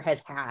character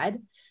has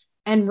had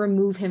and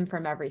remove him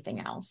from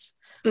everything else.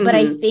 But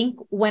I think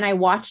when I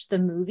watched the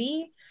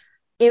movie,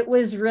 it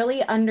was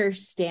really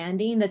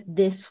understanding that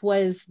this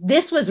was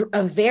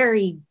a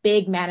very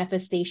big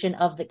manifestation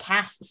of the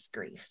cast's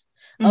grief,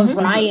 of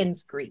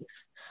Ryan's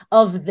grief,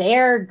 of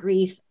their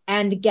grief,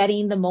 and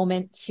getting the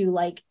moment to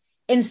like,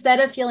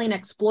 instead of feeling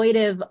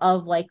exploitive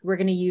of like, we're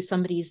going to use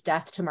somebody's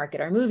death to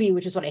market our movie,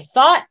 which is what I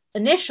thought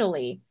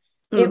initially,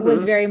 it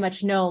was very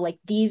much no, like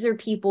these are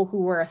people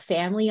who were a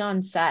family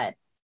on set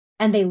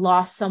and they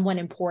lost someone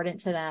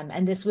important to them.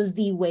 And this was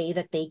the way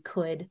that they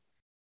could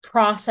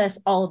process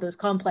all of those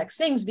complex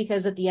things,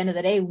 because at the end of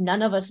the day,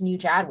 none of us knew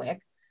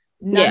Chadwick.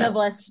 None of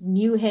us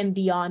knew him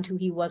beyond who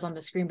he was on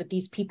the screen, but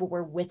these people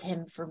were with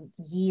him for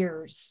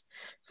years,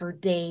 for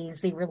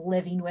days. They were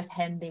living with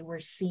him. They were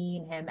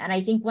seeing him. And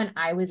I think when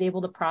I was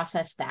able to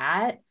process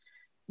that,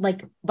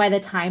 like by the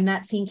time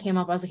that scene came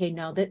up, I was like, okay,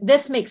 no,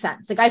 this makes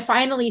sense. Like I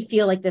finally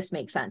feel like this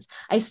makes sense.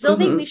 I still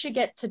think we should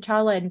get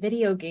T'Challa in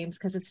video games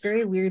because it's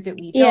very weird that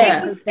we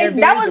don't.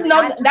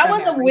 That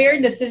was a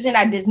weird decision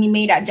that Disney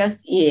made that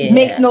just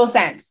makes no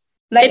sense.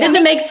 Like, it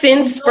doesn't make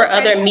sense for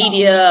other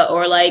media,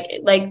 or like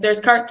there's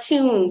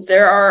cartoons,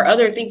 there are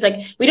other things,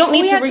 like we don't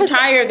need to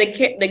retire the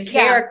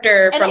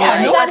character from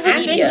that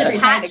has been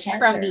detached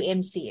from the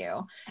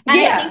MCU.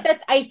 And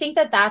I think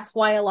that that's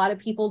why a lot of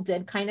people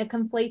did kind of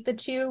conflate the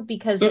two,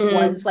 because it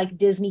was like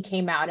Disney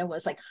came out and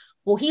was like,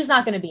 well, he's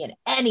not going to be in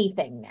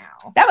anything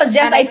now. That was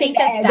just, I think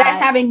the execs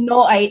having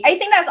no, I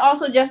think that's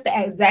also just the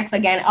execs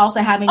again,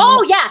 also having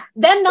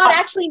them not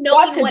actually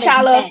knowing what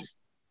T'Challa meant.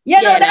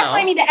 That's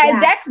what I mean. The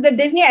execs, the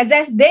Disney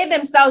execs, they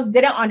themselves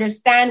didn't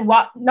understand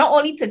what not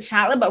only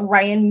T'Challa but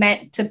Ryan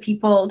meant to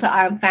people,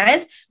 to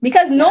fans,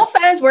 because no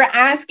fans were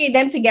asking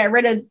them to get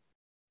rid of.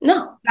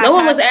 No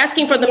one was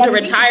asking for them to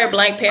retire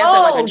Black Panther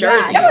like a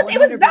jersey.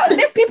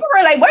 People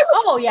were like, "What?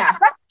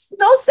 That makes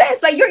no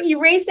sense. Like you're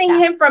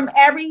erasing him from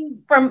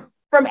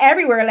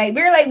everywhere.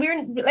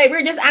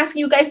 We're just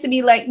asking you guys to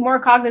be like more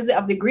cognizant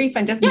of the grief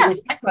and just be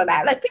respectful of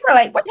that." Like people are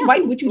like, "What? Why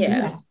would you do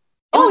that?"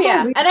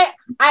 And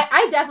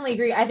I definitely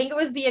agree. I think it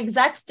was the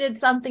execs did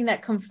something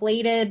that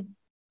conflated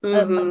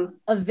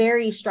a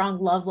very strong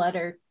love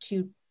letter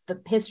to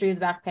the history of the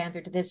Black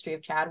Panther, to the history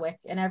of Chadwick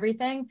and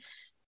everything,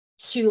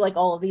 to like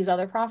all of these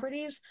other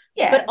properties.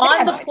 But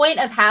on the point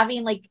of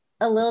having like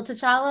a little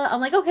T'Challa, I'm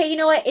like, okay, you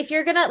know what? If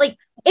you're gonna like,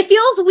 it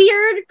feels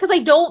weird because I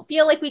don't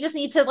feel like we just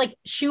need to like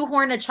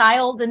shoehorn a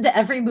child into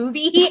every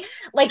movie.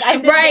 Like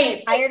I'm just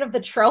getting tired of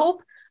the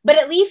trope. But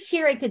at least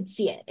here I could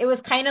see it. It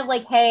was kind of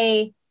like,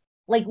 hey,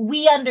 like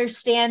we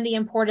understand the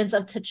importance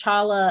of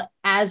T'Challa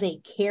as a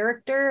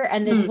character,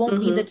 and this won't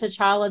be the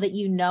T'Challa that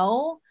you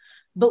know,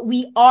 but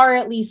we are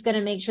at least going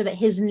to make sure that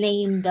his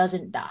name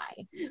doesn't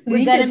die.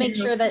 We're going to make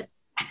sure that.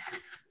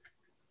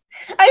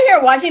 I'm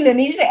here watching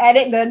Nisha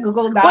edit the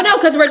Google Doc. Well, no,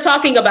 because we're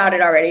talking about it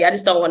already. I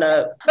just don't want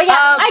to. But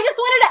I just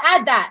wanted to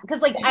add that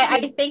because, like,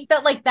 I think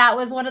that like that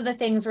was one of the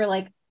things where,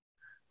 like,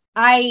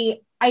 I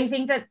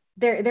think that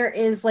there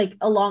is like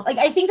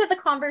I think that the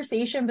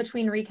conversation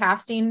between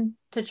recasting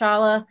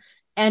T'Challa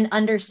and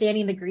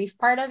understanding the grief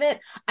part of it,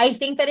 I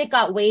think that it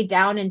got weighed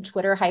down in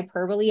Twitter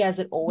hyperbole, as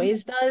it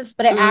always does.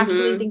 But I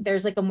actually think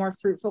there's like a more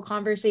fruitful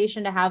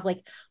conversation to have,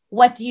 like,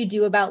 what do you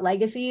do about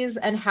legacies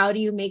and how do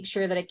you make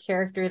sure that a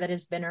character that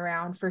has been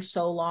around for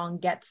so long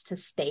gets to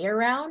stay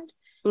around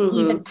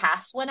even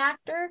past one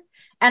actor?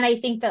 And I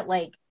think that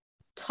like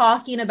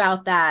talking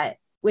about that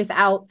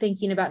without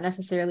thinking about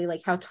necessarily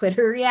like how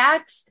Twitter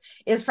reacts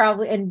is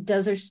probably, and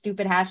does their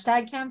stupid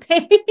hashtag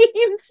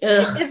campaigns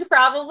is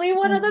probably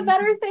one of the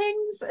better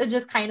things.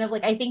 Just kind of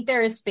like, I think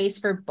there is space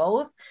for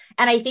both.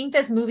 And I think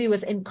this movie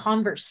was in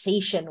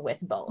conversation with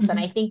both. And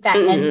I think that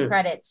end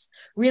credits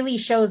really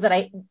shows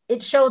that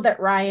it showed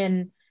that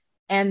Ryan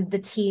and the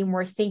team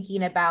were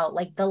thinking about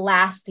like the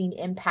lasting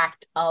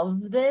impact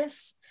of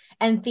this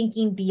and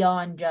thinking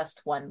beyond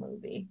just one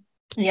movie.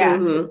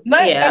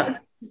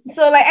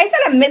 So, like I said,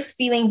 I mixed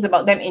feelings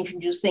about them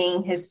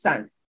introducing his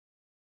son.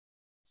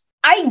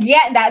 I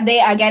get that they,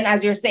 again,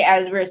 as we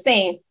were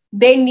saying,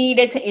 they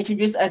needed to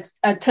introduce a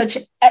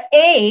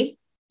T'Challa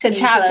to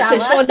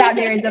show that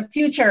there is a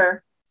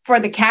future for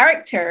the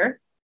character.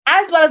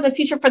 as well as the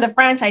future for the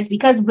franchise,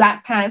 because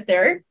Black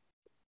Panther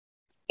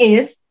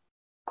is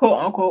quote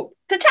unquote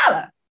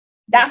T'Challa.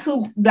 That's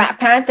who Black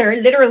Panther,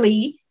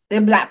 literally,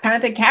 the Black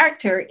Panther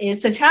character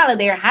is T'Challa.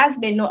 There has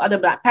been no other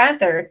Black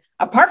Panther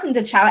apart from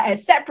T'Challa,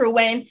 except for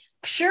when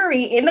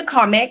Shuri in the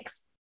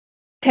comics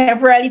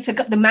temporarily took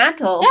up the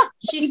mantle. Yeah,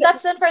 she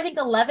steps in for I think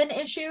 11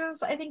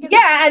 issues. I think.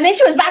 Yeah, and then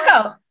she was back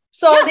out.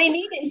 So they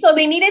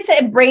needed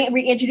to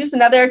reintroduce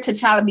another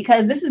T'Challa,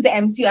 because this is the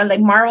MCU, and like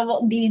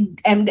Marvel,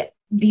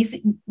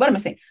 DC. What am I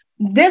saying?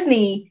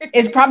 Disney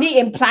is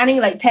probably planning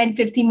like 10,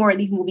 15 more of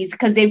these movies,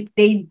 because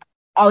they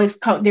always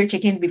count their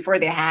chickens before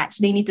they hatch.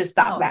 They need to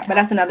stop that, but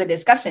that's another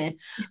discussion.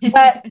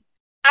 But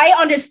I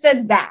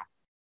understood that.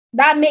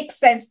 That makes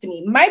sense to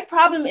me. My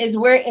problem is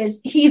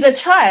he's a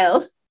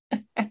child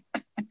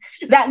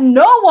that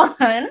nobody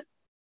knows.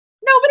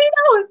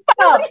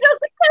 Nobody knows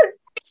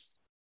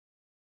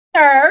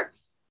her.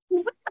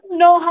 We don't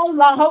know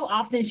how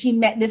often she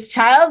met this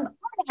child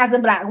as a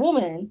Black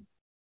woman.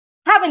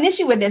 I have an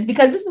issue with this,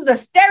 because this is a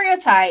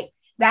stereotype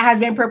that has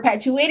been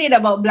perpetuated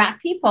about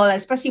Black people,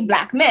 especially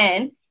Black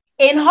men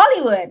in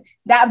Hollywood,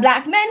 that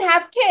Black men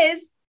have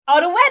kids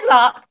out of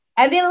wedlock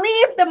and they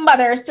leave the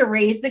mothers to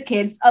raise the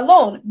kids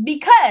alone.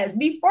 Because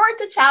before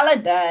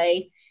T'Challa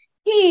died,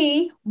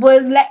 he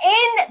was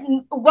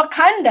in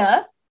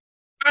Wakanda,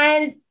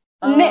 and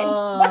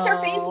what's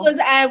her face was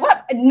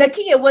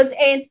Nakia was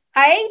in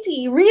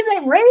Haiti,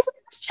 raising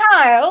this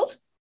child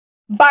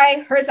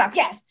by herself.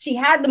 Yes, she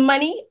had the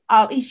money.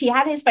 She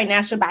had his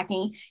financial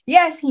backing.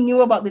 Yes, he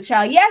knew about the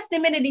child. Yes, they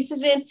made a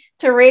decision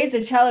to raise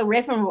the child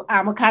away from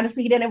Wakanda,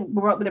 so he didn't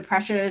grow up with the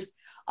pressures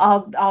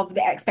of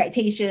the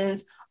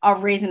expectations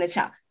of raising a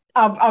child,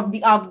 of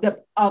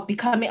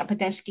becoming a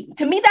potential king.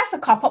 To me, that's a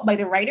cop up by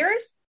the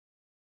writers.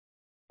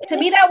 To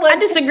me, that was. I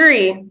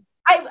disagree.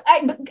 I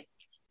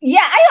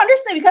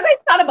understand, because I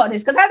thought about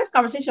this, because I had this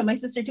conversation with my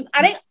sister too,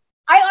 and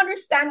I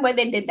understand why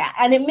they did that,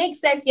 and it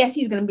makes sense. Yes,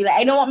 he's going to be like,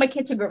 I don't want my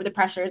kid to grow up with the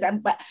pressures,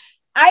 but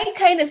I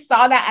kind of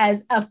saw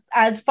that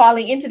as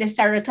falling into the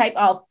stereotype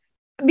of,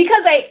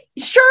 because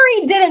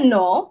Shuri didn't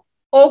know,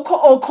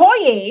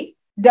 Okoye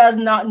does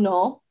not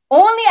know.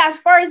 Only as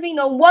far as we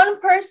know,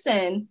 one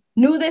person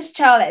knew this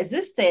child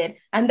existed,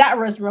 and that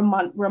was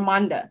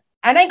Ramonda.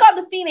 And I got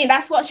the feeling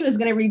that's what she was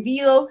going to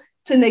reveal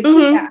to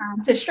Nakia,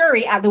 to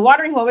Shuri at the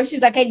watering hole, where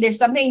she's like, hey, there's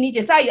something I need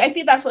to tell you. I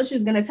feel that's what she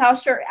was going to tell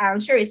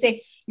Shuri,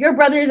 say, your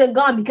brother isn't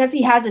gone because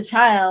he has a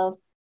child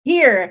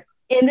here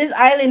in this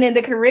island in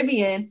the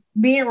Caribbean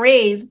being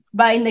raised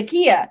by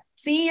Nakia.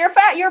 See,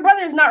 your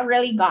brother's not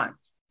really gone.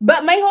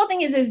 But my whole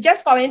thing is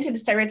just falling into the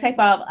stereotype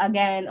of,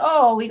 again,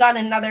 we got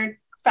another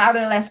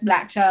fatherless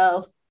Black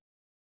child.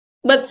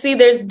 But see,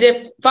 there's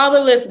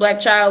fatherless Black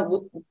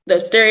child.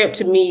 The stereotype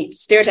to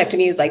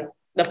me is like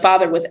the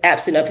father was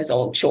absent of his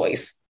own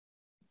choice.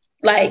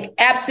 Like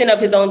absent of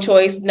his own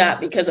choice,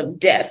 not because of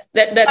death.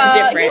 That's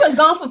different. He was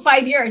gone for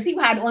 5 years. He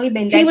had only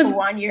been dead for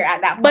 1 year at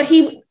that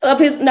point.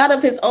 But not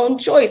of his own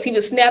choice. He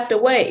was snapped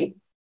away.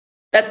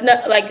 That's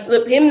not like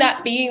him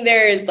not being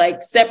there is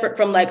like separate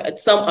from like a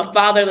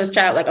fatherless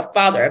child, like a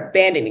father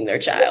abandoning their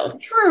child.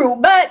 It's true,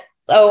 but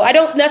I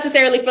don't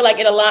necessarily feel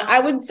like I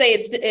wouldn't say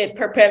it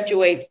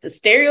perpetuates the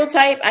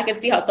stereotype. I can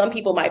see how some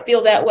people might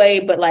feel that way,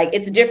 but like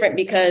it's different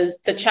because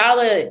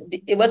T'Challa,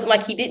 it wasn't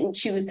like he didn't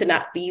choose to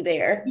not be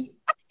there.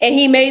 And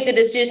he made the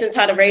decisions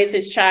how to raise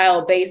his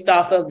child based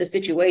off of the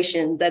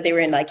situation that they were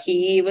in. Like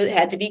he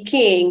had to be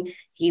king.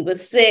 He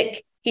was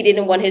sick. He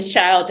didn't want his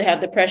child to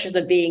have the pressures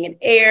of being an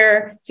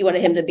heir. He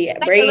wanted him to be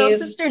raised.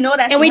 Sister know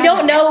that, and we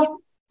don't know.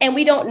 And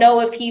we don't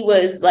know if he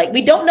was like.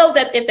 We don't know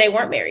that if they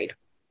weren't married.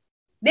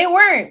 They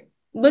weren't.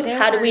 Look,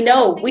 how do we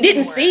know? We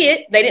didn't see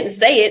it. They didn't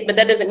say it, but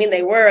that doesn't mean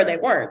they were or they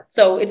weren't.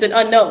 So it's an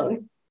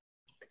unknown.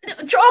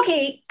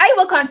 Okay, I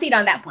will concede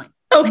on that point.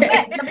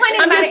 Okay, the point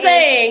I'm just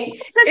saying,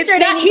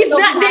 he's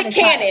not Nick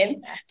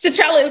Cannon.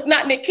 T'Challa is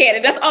not Nick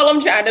Cannon. That's all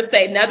I'm trying to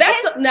say. Now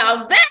that's. But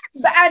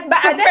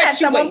then, as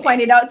someone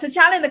pointed out,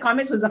 T'Challa in the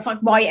comics was a fuck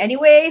boy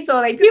anyway. So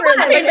like, he was.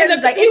 Both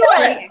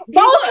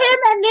him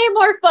and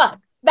Namor fuck.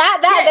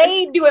 That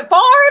they do it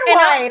far and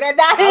wide, and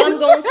that all I'm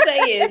gonna say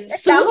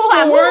is Sue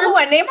Storm. Who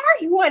want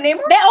Namor?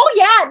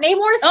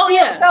 Namor.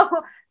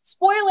 So.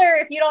 Spoiler,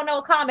 if you don't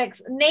know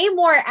comics,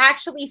 Namor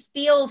actually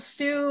steals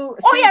Sue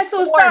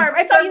Storm.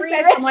 I thought you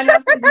said someone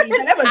else's name.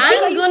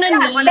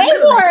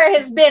 Namor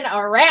has been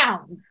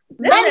around.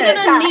 I'm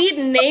gonna need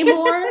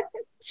Namor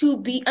to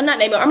be. I'm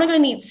gonna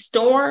need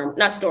Storm.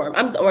 Not Storm.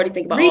 I'm already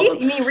thinking about Reed. All of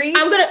them. You mean Reed?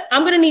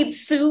 I'm gonna need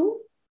Sue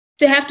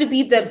to have to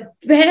be the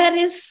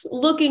baddest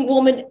looking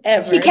woman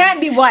ever. She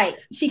can't be white.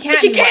 She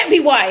can't be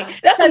white.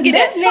 That's what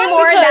this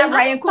Namor that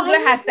Ryan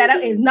Coogler has set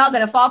up is not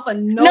gonna fall for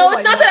no. No,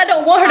 it's not that I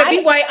don't want her to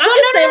be white. I'm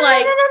just saying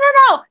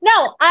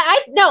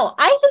No.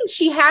 I think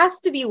she has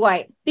to be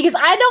white because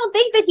I don't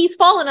think that he's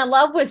fallen in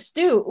love with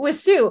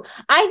Sue.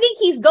 I think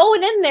he's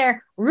going in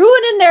there,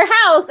 ruining their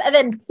house, and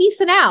then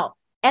peacing out.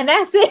 And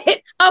that's it.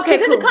 Okay.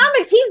 Because in the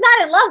comics, he's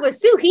not in love with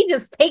Sue. He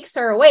just takes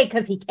her away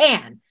because he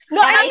can.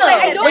 No,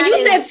 I don't when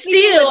you said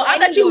steal, I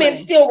thought you meant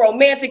steal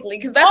romantically,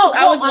 because that's what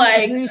I was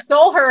like. He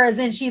stole hers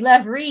and she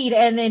left Reed,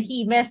 and then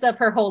he messed up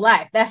her whole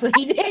life. That's what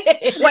he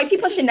did. White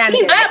people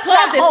shenanigans. I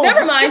applaud this.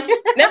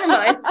 Never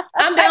mind.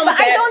 I'm down with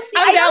that.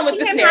 I'm down with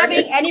this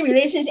narrative. Having any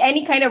relations,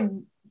 any kind of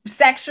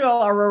sexual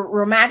or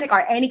romantic or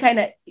any kind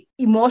of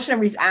emotional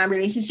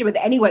relationship with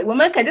any white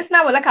woman, because this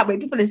now we look at white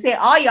people to say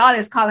all y'all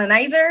is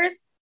colonizers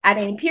and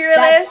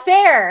imperialists. That's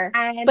fair,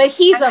 but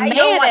he's a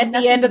man at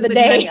the end of the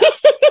day.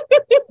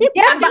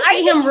 Yeah, but I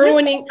see him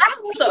ruining. I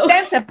don't need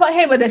them to put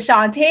him with a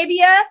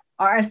Shantavia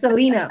or a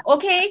Selena.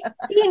 Okay,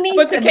 he needs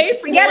but to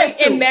Kate's point,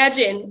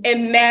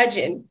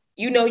 imagine.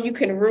 You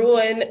can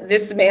ruin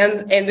this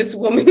man's and this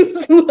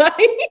woman's life.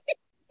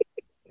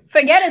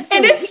 Forget it,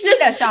 and it's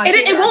just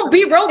it won't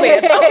be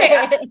romance.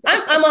 Okay,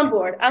 I'm on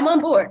board. I'm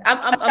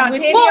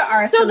with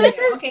you. So this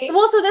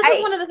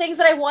is one of the things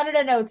that I wanted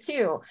to know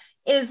too.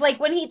 Is like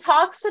when he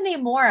talks to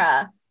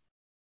Namora,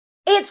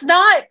 it's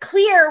not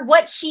clear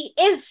what she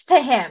is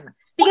to him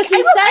because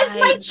he says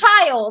my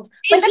child,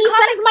 but he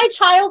says my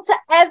child to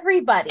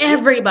everybody.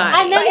 And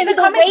then in the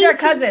comics, they're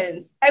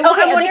cousins. Are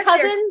they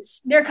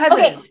cousins? They're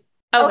cousins.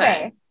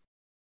 Okay.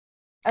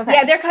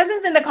 Yeah, they're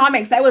cousins in the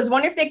comics. I was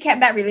wondering if they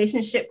kept that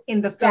relationship in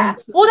the film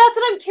too. Well, that's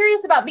what I'm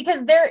curious about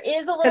because there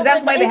is a little. Because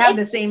that's why they have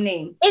the same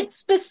name. It's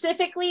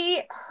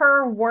specifically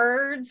her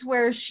words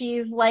where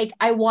she's like,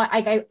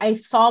 I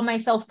saw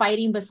myself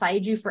fighting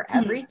beside you for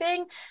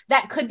everything.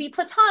 That could be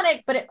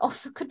platonic, but it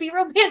also could be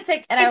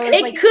romantic. And I was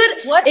like,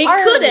 what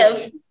could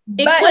have.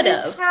 What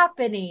is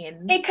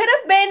happening? It could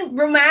have been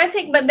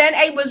romantic, but then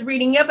I was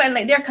reading up and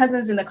like they're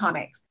cousins in the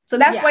comics. So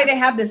that's why they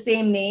have the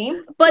same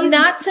name. But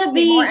not to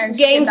be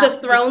Games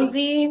of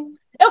Thronesy.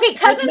 Okay,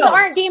 cousins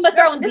aren't Game of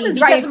Thrones. This is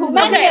because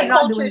many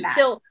cultures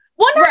still.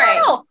 Well,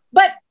 no.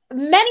 But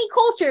many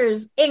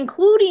cultures,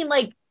 including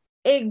like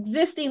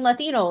existing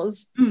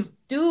Latinos,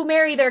 do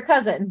marry their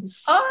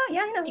cousins. Oh,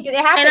 yeah, I know. It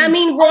happens. And I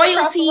mean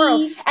royalty.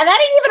 And that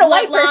ain't even a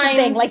white person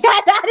thing. Like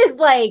that is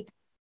like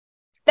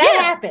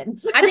that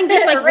happens. I think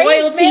there's like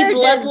royalty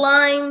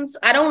bloodlines.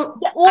 I don't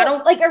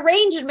like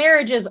arranged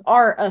marriages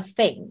are a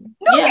thing.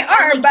 No, they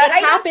are, like,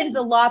 it happens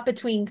a lot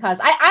between cousins.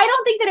 I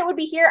don't think that it would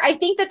be here. I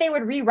think that they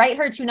would rewrite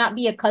her to not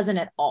be a cousin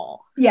at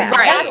all. Yeah,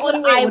 that's what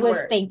I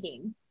was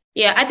thinking.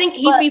 Yeah, I think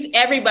he sees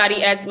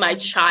everybody as my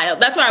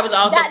child. That's why I was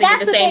also thinking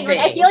the same thing.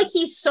 Like, I feel like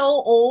he's so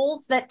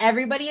old that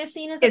everybody is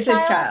seen as his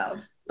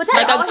child. But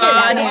like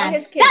that man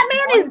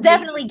is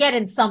definitely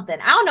getting something.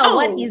 I don't know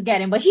what he's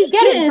getting, but he's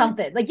getting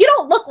something. Like you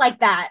don't look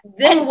like that.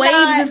 Them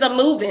waves is a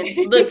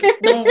moving. Look,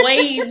 the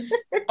waves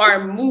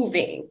are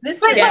moving.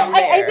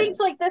 I think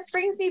so. Like this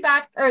brings me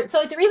back, so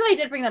like the reason I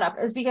did bring that up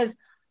is because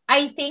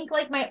I think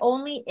like my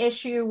only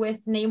issue with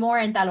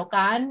Namor and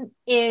Talocan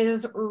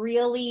is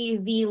really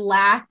the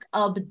lack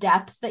of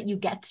depth that you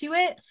get to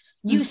it.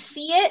 You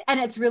see it and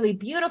it's really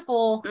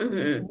beautiful.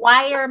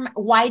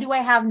 Why do I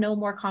have no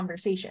more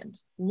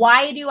conversations?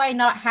 Why do I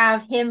not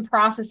have him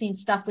processing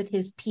stuff with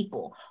his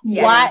people?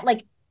 Why,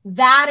 like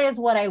that is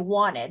what I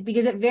wanted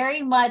because it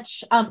very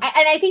much and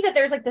I think that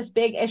there's like this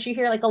big issue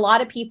here. Like a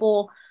lot of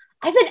people,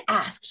 I've been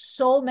asked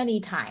so many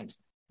times,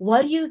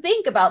 what do you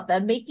think about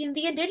them making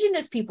the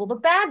indigenous people the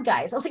bad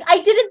guys? I was like, I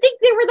didn't think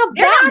they were the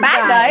bad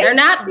guys. They're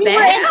not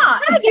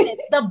bad.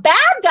 The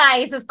bad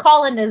guys is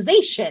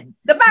colonization.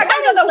 The bad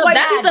guys are the white.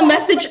 That's the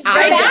message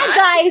I got. The bad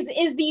guys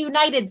is the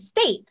United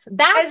States.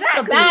 That's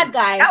the bad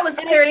guy. That was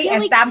clearly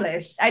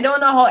established. I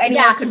don't know how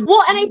anyone could.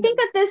 Well, and I think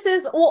that this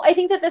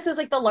is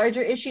like the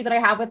larger issue that I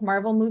have with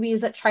Marvel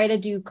movies that try to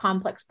do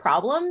complex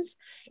problems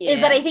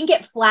is that I think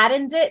it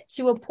flattens it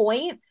to a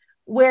point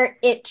where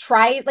it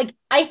tries, like,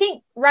 I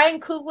think Ryan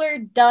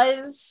Coogler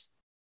does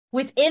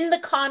within the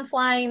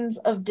confines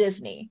of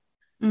Disney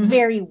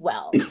very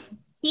well.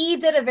 He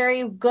did a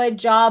very good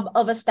job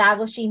of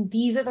establishing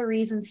these are the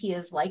reasons he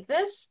is like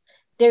this.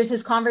 There's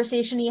his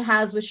conversation he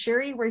has with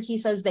Shuri where he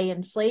says they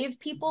enslave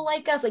people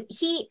like us. Like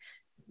he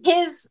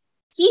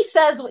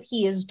says what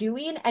he is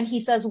doing and he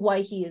says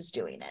why he is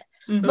doing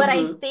it. But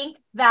I think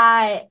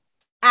that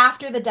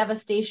after the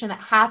devastation that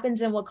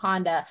happens in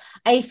Wakanda,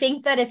 I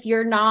think that if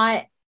you're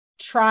not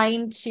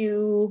trying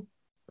to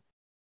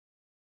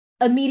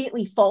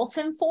immediately fault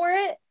him for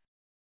it,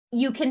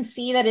 you can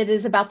see that it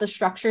is about the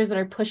structures that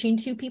are pushing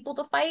two people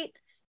to fight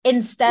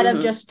instead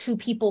of just two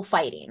people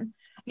fighting.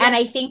 And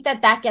I think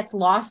that gets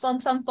lost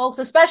on some folks,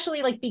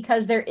 especially like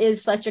because there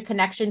is such a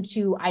connection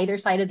to either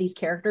side of these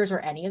characters or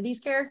any of these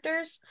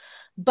characters.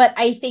 But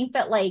I think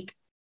that like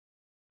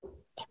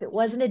if it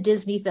wasn't a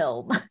Disney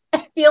film,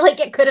 I feel like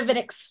it could have been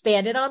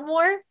expanded on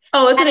more.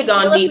 Oh, it could have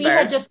gone deeper. If we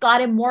had just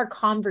gotten more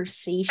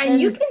conversations, and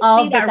you can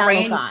see that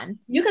Ryan.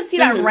 You can see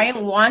that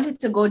Ryan wanted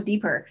to go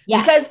deeper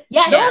because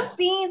those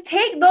scenes,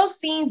 take those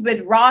scenes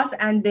with Ross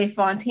and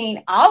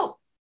DeFontaine out.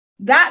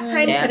 That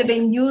time could have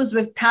been used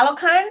with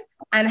Talocan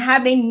and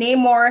having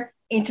Namor.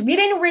 We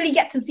didn't really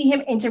get to see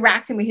him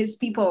interacting with his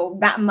people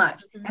that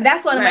much, and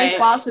that's one of my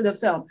faults with the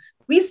film.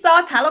 We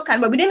saw Talocan,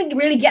 but we didn't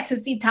really get to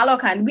see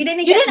Talocan. You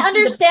didn't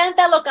understand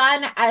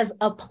Talocan as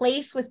a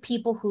place with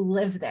people who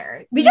live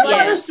there. We just saw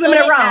them swimming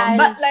around,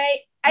 but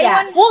like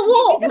even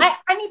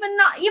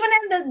not even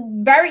in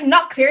the very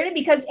not clearly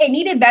because it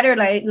needed better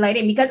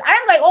lighting because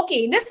I'm like,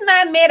 okay, this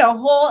man made a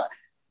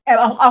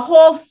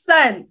whole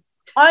sun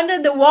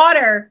under the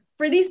water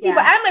for these people.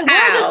 I'm like, where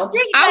are the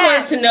street lamps? I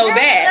wanted to know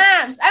that.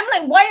 Lamps? I'm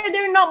like, why are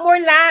there not more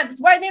lamps?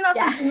 Why are there not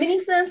some mini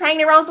suns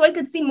hanging around so I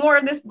could see more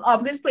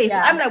of this place?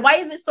 Yeah. I'm like, why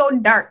is it so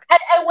dark?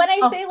 And when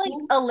I say like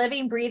a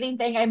living, breathing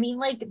thing, I mean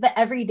like the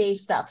everyday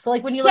stuff. So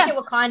like when you look at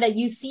Wakanda,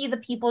 you see the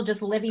people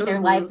just living their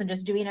lives and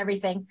just doing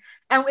everything.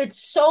 And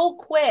it's so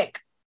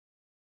quick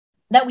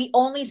that we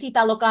only see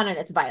Talocan and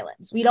its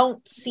violence. We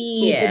don't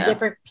see the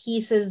different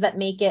pieces that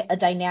make it a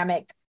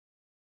dynamic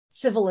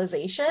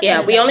civilization.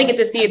 Yeah, we only get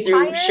to see it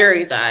through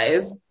Shuri's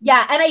eyes.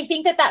 Yeah, and I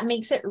think that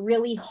makes it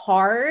really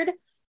hard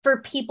for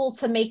people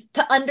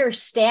to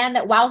understand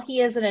that while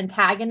he is an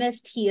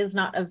antagonist, he is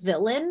not a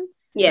villain.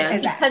 Yeah,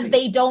 because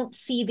they don't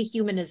see the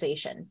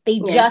humanization. They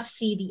just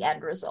see the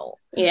end result.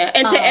 Yeah,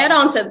 and to add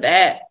on to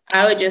that,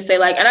 I would just say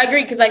like, and I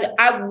agree because like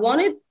I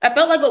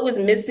felt like what was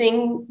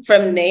missing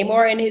from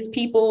Namor and his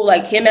people,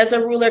 like him as a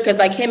ruler, because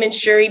like him and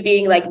Shuri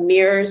being like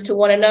mirrors to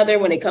one another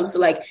when it comes to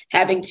like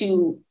having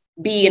to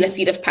be in a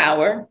seat of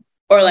power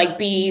or like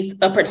be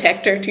a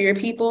protector to your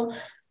people.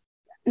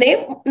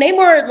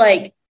 Namor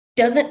like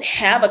doesn't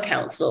have a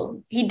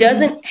council. He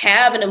doesn't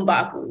have an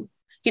M'Baku.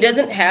 He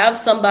doesn't have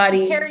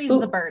somebody. He carries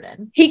the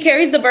burden. He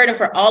carries the burden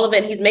for all of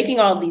it. He's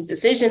making all of these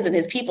decisions and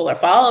his people are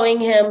following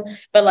him.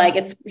 But like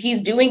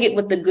he's doing it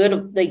with the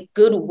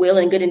goodwill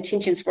and good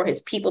intentions for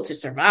his people to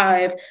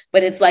survive.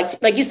 But it's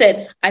like you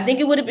said, I think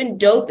it would have been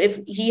dope if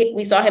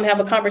we saw him have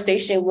a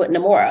conversation with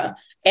Namora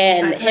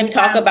and him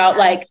talk about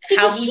like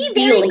how he's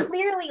feeling. Very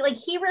clearly, like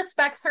he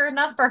respects her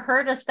enough for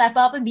her to step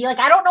up and be like,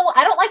 I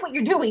don't like what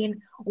you're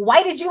doing.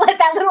 Why did you let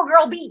that little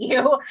girl beat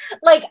you?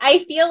 Like, I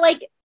feel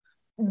like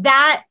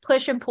that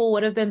push and pull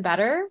would have been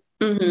better.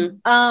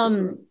 But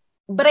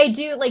I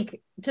do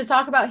like to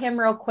talk about him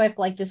real quick,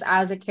 like just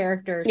as a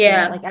character. So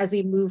that, like as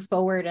we move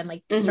forward and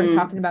like start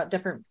talking about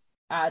different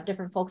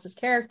folks as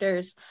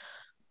characters.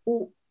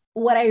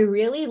 What I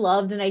really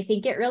loved, and I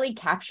think it really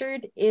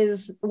captured,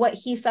 is what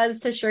he says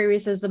to Shuri. He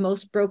says, the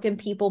most broken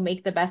people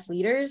make the best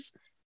leaders.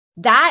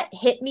 That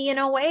hit me in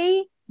a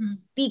way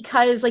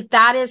because like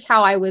that is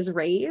how I was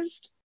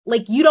raised.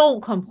 Like you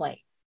don't complain.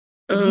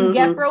 You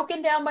get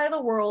broken down by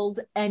the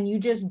world and you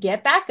just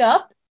get back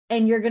up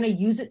and you're going to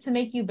use it to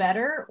make you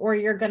better, or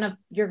you're going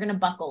to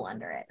buckle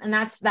under it. And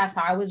that's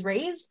how I was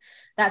raised.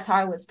 That's how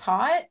I was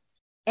taught.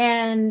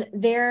 And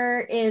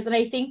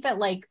I think that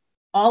like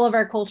all of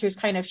our cultures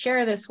kind of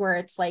share this, where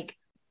it's like,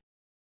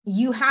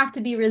 you have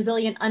to be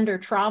resilient under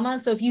trauma.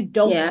 So if you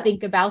don't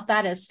think about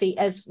that as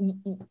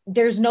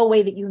there's no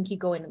way that you can keep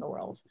going in the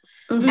world.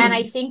 And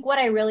I think what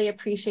I really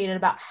appreciated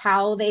about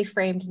how they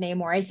framed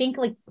Namor, I think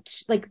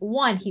like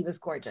one, he was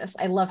gorgeous.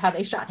 I love how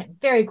they shot him.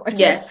 Very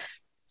gorgeous. Yes.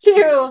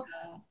 Two,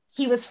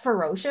 he was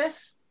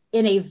ferocious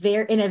in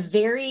an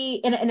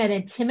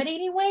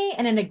intimidating way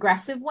and an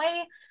aggressive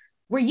way,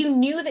 where you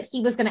knew that he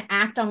was going to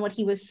act on what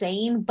he was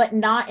saying, but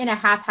not in a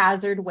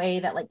haphazard way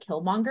that like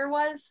Killmonger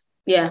was.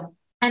 Yeah.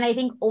 And I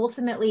think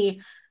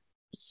ultimately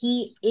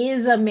he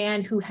is a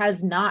man who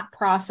has not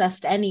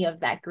processed any of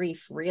that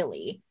grief,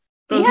 really.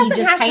 He hasn't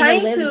had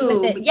time lives to.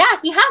 with it. Yeah,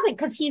 he hasn't,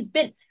 because he's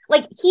been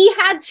like, he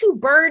had to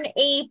burn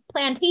a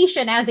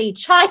plantation as a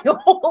child.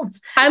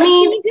 I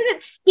mean,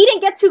 he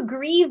didn't get to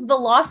grieve the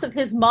loss of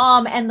his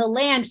mom and the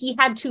land. He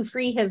had to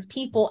free his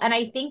people. And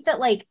I think that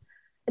like,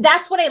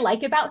 that's what I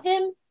like about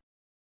him,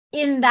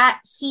 in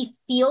that he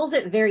feels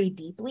it very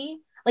deeply.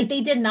 Like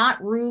they did not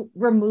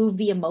remove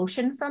the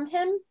emotion from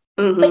him.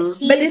 But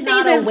he's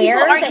not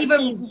aware that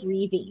he's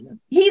grieving.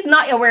 He's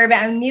not aware of it,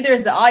 and neither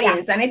is the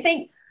audience. And I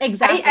think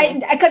exactly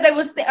because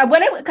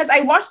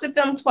I watched the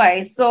film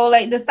twice. So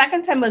like the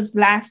second time was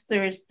last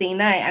Thursday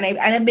night, and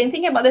I've been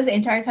thinking about this the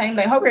entire time.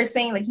 Like how we're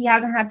saying, like he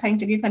hasn't had time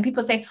to grieve, and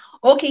people say,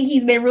 okay,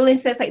 he's been ruling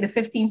since like the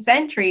 15th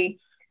century.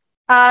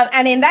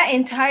 And in that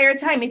entire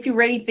time, if you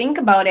really think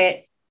about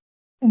it,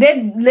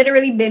 they've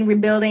literally been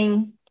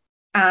rebuilding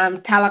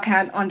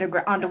Talocan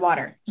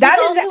underwater. That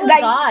is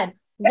like God.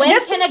 When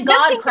can a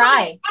god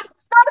cry?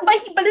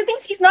 But the thing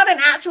is, he's not an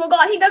actual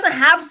god. He doesn't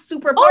have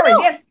superpowers. Oh, no.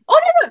 Yes.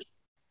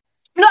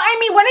 No, I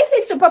mean, when I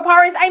say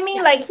superpowers, I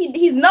mean like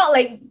he's not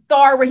like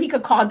Thor, where he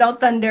could call down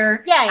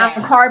thunder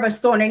and carve a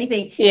stone or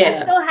anything. He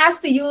still has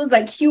to use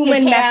like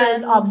human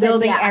methods of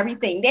building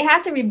everything. They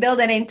had to rebuild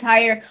an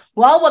entire.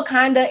 While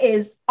Wakanda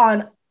is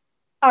on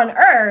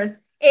Earth,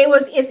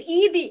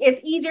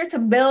 it's easier to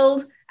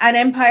build an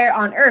empire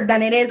on Earth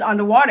than it is on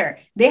the water.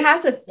 They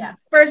have to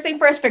first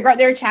figure out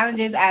their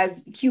challenges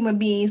as human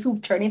beings who've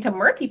turned into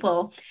mer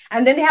people,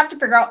 and then they have to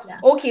figure out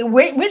okay,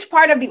 which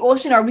part of the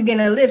ocean are we going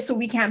to live so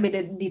we can't be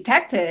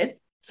detected.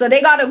 So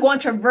they got to go and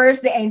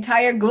traverse the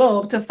entire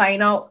globe to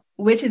find out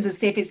which is the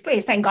safest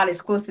place. Thank God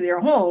it's close to their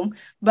home,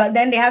 but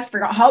then they have to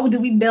figure out, how do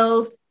we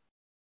build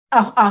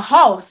a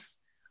house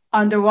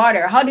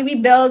underwater? How do we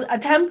build a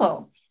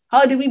temple?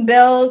 How do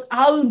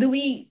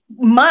we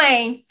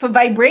mine for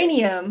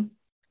vibranium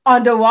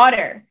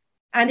underwater?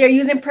 and they're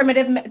using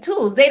primitive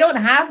tools. They don't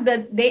have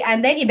and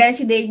then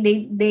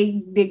eventually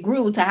they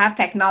grew to have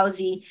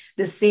technology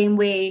the same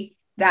way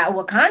that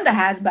Wakanda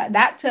has, but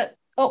that took,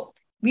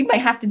 we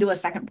might have to do a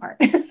second part.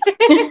 That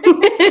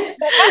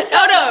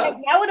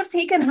would have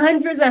taken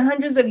hundreds and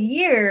hundreds of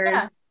years.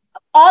 Yeah.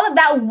 All of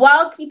that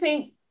while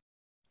keeping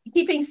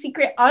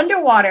secret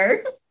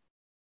underwater,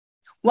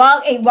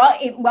 while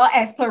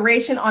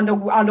exploration on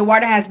the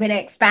water has been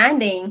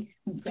expanding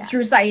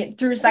through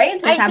scientists. I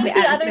think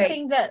the other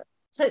thing that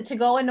to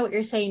go into what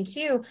you're saying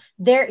too,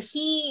 they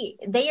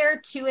are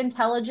too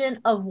intelligent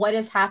of what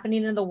is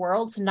happening in the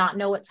world to not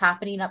know what's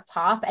happening up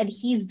top, and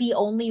he's the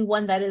only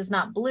one that is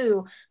not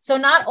blue. So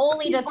not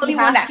only does he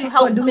have to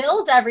help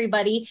build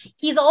everybody,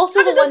 he's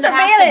also the one that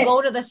has to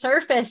go to the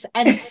surface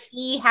and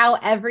see how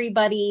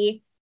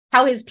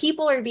his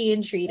people are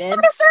being treated.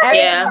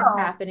 Everything's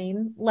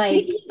happening.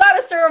 Like, he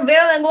got to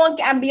surveil and go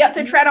and be up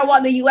to tread on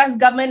what the U.S.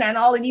 government and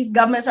all of these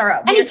governments are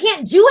up. And he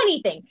can't do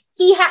anything.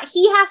 He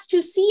has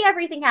to see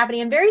everything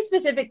happening. And very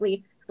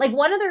specifically, like,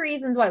 one of the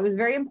reasons why it was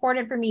very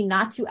important for me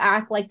not to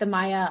act like the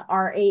Maya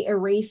are a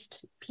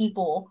erased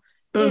people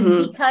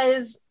is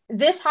because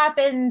this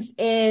happens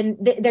in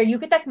they're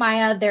Yucatec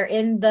Maya. They're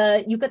in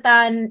the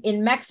Yucatan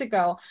in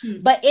Mexico,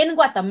 but in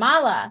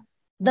Guatemala,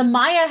 the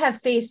Maya have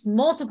faced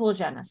multiple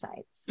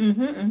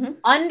genocides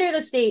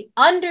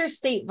under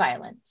state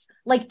violence.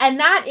 Like, and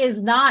that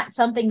is not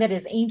something that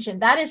is ancient.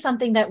 That is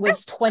something that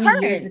was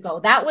 20 years ago.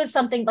 That was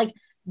something like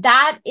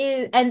that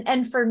is,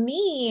 and for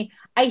me,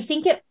 I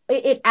think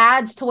it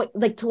adds to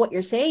what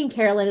you're saying,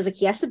 Carolyn, is like,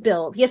 he has to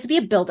build, he has to be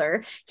a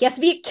builder, he has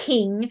to be a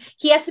king,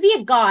 he has to be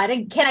a god.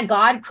 And can a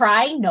god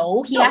cry?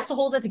 No, he has to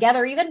hold it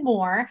together even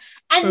more.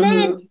 And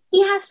then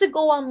he has to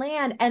go on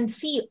land and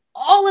see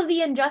all of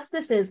the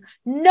injustices,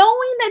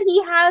 knowing that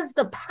he has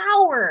the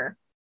power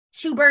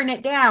to burn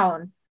it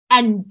down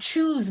and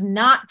choose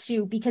not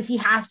to, because he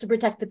has to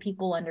protect the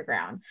people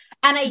underground.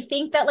 And I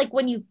think that, like,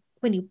 when you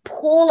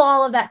pull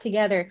all of that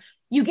together,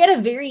 you get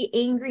a very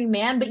angry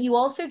man, but you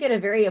also get a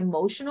very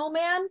emotional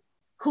man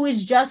who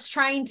is just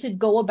trying to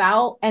go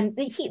about, and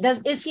there's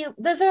a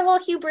little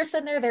hubris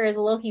in there? There is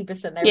a little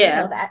hubris in there. Yeah.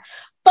 We know that.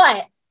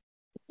 But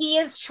he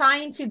is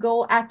trying to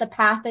go at the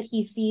path that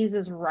he sees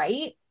as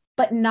right,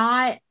 but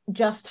not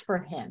just for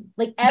him.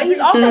 Like, he's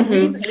also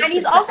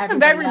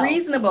very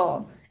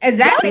reasonable.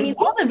 Exactly. Yeah, he's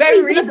also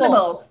very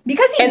reasonable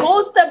because he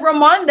goes to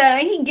Ramonda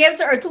and he gives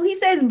her a tool. He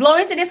says, blow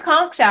into this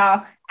conch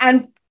shell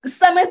and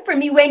summon for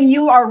me when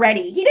you are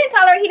ready. He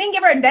didn't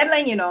give her a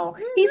deadline, you know.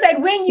 He said,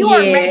 when you are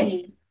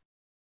ready,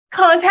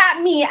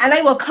 contact me and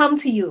I will come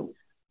to you.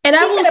 And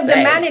I would have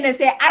demanded and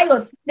say, I will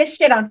set this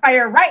shit on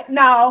fire right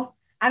now.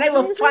 And I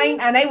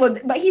will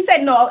but he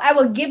said, no, I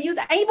will give you,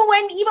 even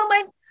when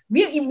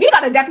we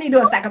gotta definitely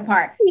do a second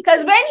part.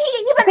 Because when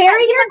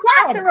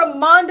after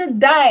Ramonda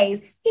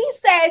dies, he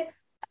said,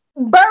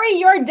 bury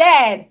your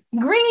dead,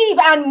 grieve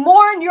and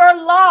mourn your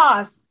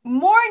loss,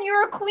 mourn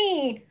your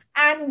queen,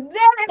 and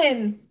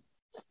then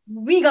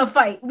we gonna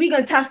fight, we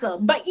gonna tussle.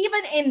 But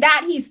even in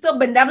that, he's still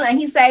benevolent, and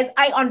he says,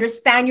 I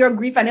understand your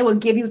grief and it will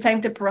give you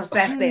time to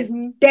process this.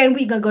 Then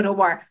we gonna go to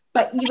war.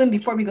 But even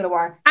before we go to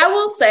war, I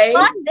will say,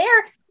 on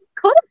there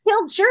could have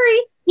killed Shuri.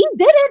 He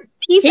didn't.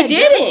 He said,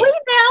 did it.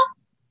 Now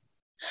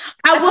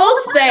I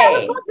will say, I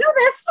was gonna do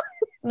this.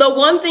 The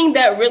one thing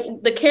that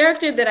the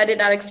character that I did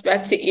not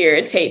expect to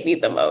irritate me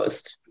the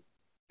most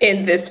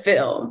in this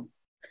film,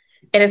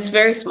 and it's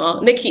very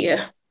small,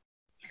 Nakia.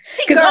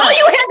 Because all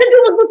you had to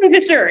do was listen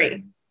to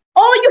Shuri.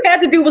 All you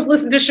had to do was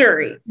listen to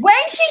Shuri.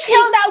 When she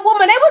killed that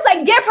woman, it was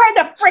like, give her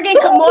the friggin'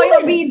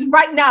 Kimoyo beads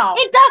right now.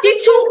 It doesn't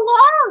take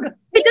long.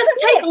 It doesn't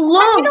take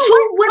long.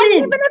 Two women.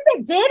 Even if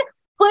it did,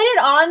 put it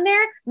on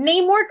there.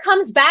 Namor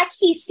comes back.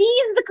 He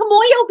sees the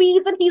Kimoyo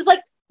beads and he's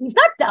like, he's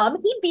not dumb.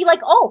 He'd be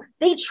like, oh,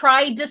 they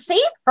tried to save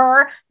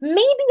her.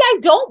 Maybe I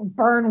don't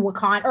burn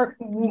Wakanda or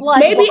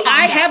maybe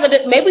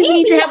Wakanda. Maybe we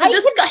need to have a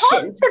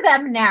discussion to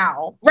them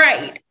now.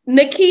 Right.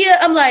 Nakia,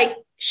 I'm like,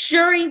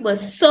 Shuri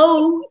was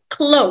so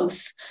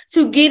close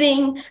to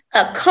getting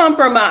a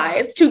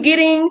compromise, to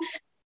getting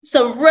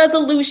some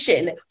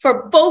resolution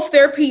for both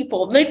their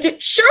people.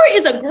 Shuri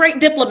is a great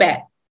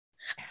diplomat.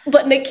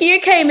 But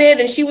Nakia came in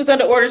and she was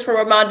under orders for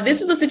Ramonda.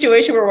 This is a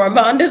situation where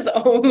Ramonda's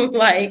own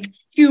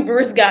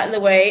hubris got in the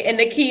way, and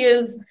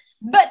Nakia's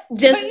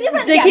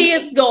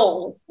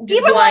goal.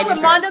 Even when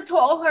Ramonda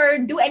told her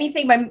do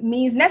anything by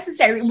means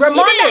necessary,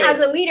 Ramonda as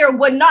a leader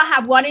would not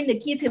have wanted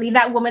Nakia to leave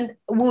that woman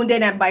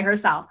wounded and by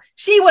herself.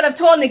 She would have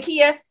told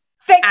Nakia,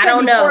 fix her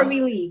before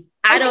we leave.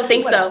 I don't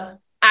think so.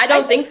 I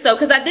don't think so,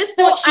 because at this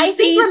point she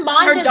sees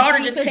her daughter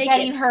just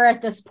getting her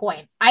at this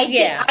point. I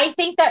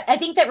think that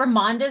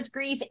Ramonda's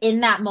grief in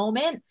that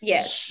moment,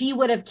 she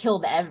would have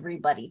killed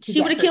everybody.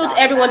 She would have killed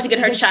everyone to get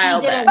her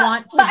child back.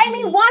 But I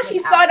mean, once she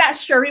saw that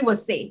Shuri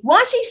was safe,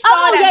 once she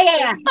saw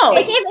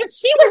if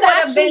she was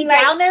actually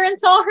down there and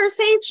saw her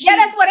safe,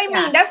 that's what I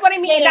mean. That's what I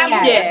mean.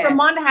 If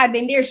Ramonda had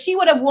been there, she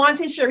would have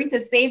wanted Shuri to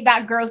save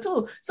that girl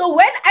too. So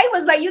when I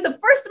was like, the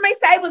first time I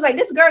said was like,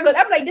 this girl,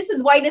 I'm like, this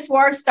is why this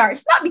war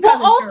starts. Not because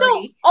of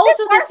Shuri.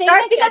 Also, the thing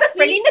that gets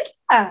me,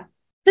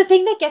 the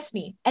thing that gets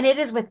me, and it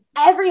is with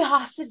every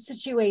hostage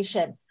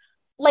situation,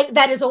 like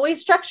that is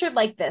always structured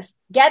like this,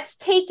 gets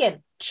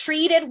taken,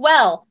 treated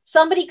well,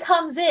 somebody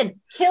comes in,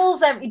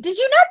 kills them. Did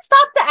you not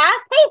stop to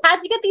ask, hey,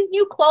 how'd you get these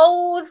new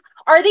clothes?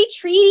 Are they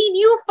treating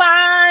you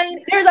fine?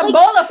 There's a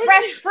bowl of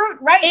fresh fruit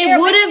right there. It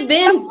would have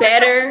been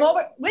better.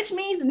 Which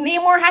means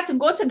Namor had to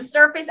go to the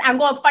surface and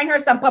go and find her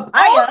some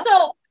papaya.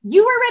 Also,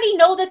 you already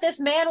know that this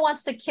man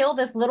wants to kill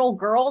this little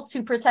girl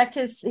to protect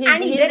his people.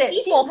 And he did it.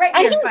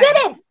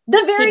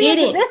 The very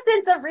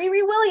existence of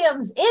Riri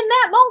Williams in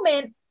that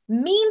moment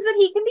means that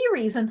he can be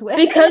reasoned with.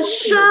 Because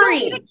Shuri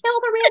to kill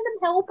the random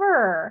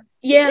helper.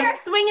 Yeah. They're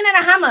swinging in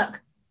a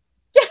hammock.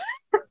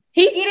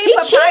 He's eating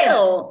papaya.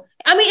 Chill.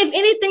 I mean, if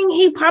anything,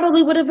 he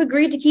probably would have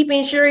agreed to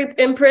keeping Shuri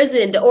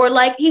imprisoned, or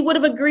like he would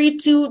have agreed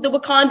to the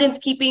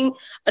Wakandans keeping,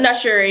 not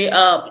Shuri,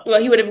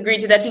 well, he would have agreed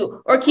to that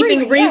too, or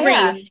keeping Riri.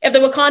 Yeah. If the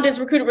Wakandans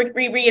recruited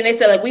Riri and they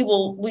said like,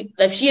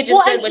 if she had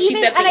just said what she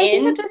said at the end. I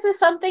think that this is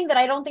something that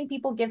I don't think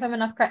people give him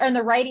enough credit, and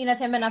the writing of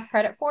him enough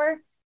credit for,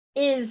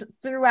 is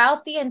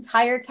throughout the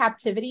entire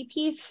captivity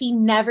piece, he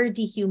never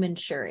dehumaned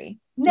Shuri.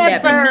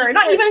 Never.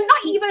 Not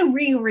even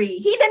Riri.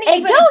 He didn't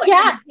even.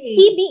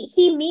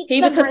 He meets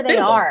them where they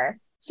are.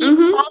 He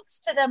talks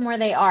to them where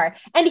they are,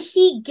 and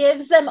he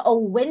gives them a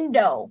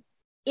window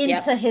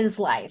into his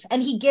life, and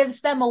he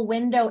gives them a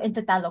window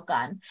into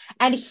Talocan,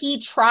 and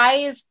he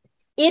tries.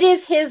 It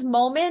is his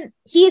moment.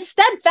 He's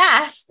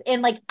steadfast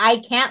in like, I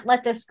can't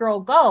let this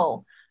girl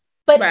go,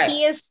 but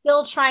he is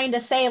still trying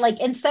to say, like,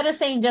 instead of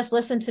saying just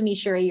listen to me,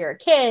 Shuri, you're a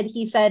kid,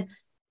 he said,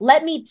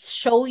 let me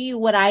show you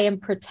what I am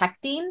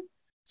protecting,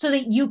 so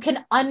that you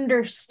can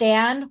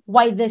understand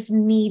why this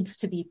needs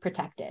to be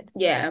protected.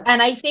 Yeah,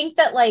 and I think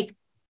that like,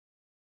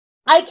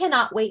 I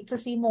cannot wait to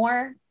see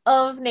more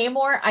of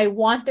Namor. I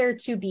want there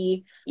to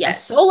be a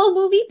solo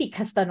movie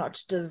because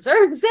Thanos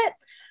deserves it.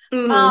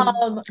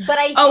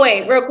 But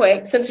wait, real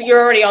quick, since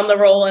you're already on the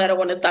roll and I don't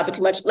want to stop it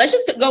too much, let's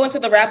just go into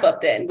the wrap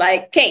up then.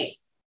 Like, Kate,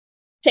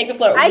 take the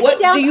floor.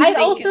 I'd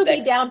also be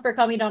down for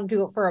coming on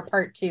to it for a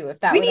part 2 if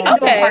that. We need to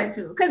do a part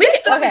 2 because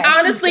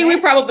honestly, we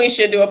probably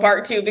should do a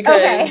part 2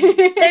 because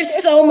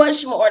there's so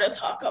much more to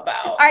talk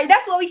about. All right,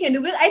 that's what we can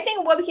do. I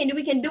think what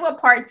we can do a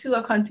part 2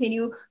 or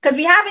continue, because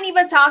we haven't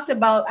even talked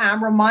about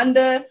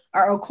Ramonda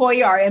or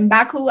Okoye or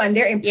M'Baku and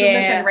their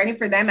improvements and writing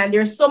for them, and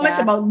there's so much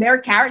about their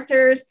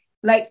characters,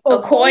 like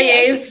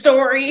Okoye's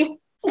story,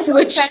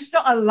 which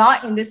a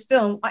lot in this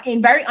film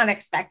in very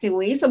unexpected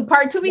ways. So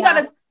part 2 we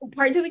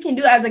can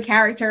do as a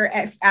character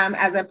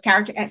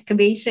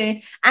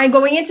excavation, and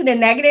going into the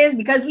negatives,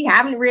 because we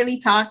haven't really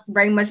talked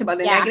very much about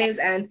the negatives,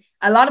 and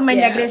a lot of my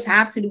negatives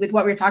have to do with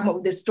what we're talking about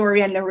with the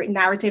story and the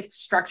narrative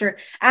structure,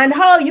 and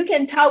how you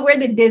can tell where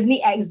the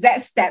Disney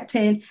exec stepped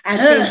in and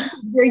said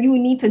where you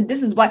need to.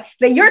 This is what,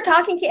 like, you're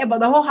talking, Kate,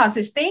 about the whole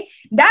hostage thing.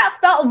 That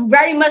felt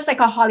very much like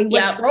a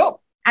Hollywood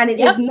trope. And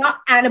it is not.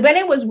 And when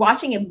I was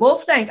watching it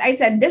both times, I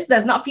said, this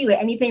does not feel like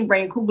anything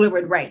Ryan Coogler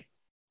would write.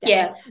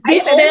 Yeah.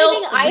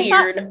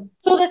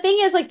 So the thing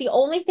is, like, the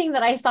only thing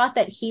that I thought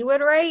that he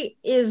would write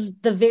is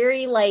the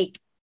very, like,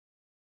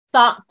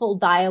 thoughtful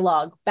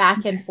dialogue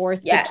back and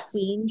forth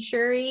between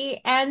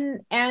Shuri and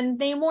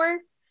Namor.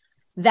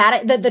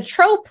 That the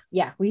trope,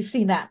 we've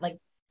seen that like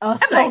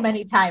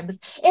many times.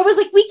 It was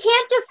like, we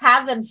can't just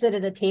have them sit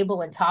at a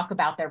table and talk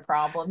about their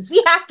problems.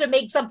 We have to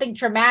make something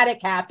traumatic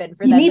happen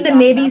for them. You need the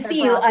Navy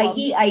SEAL,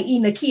 i.e.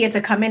 Nakia, to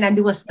come in and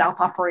do a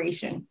stealth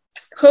operation.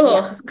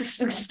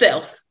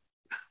 Stealth.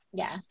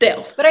 Yeah.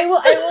 Stealth. But I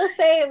will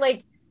say,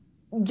 like,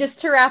 just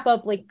to wrap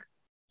up, like,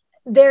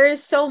 there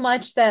is so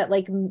much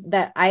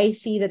that I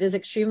see that is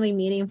extremely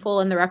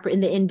meaningful in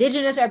the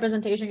indigenous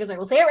representation, because I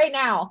will say it right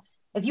now.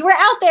 If you are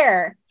out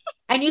there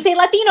and you say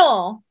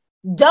Latino,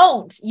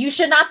 you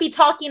should not be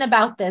talking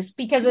about this,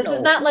 because this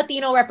is not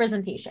Latino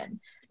representation.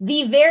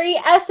 The very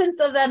essence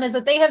of them is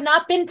that they have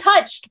not been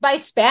touched by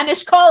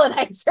Spanish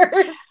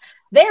colonizers.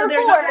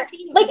 Therefore,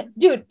 like,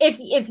 dude,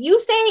 if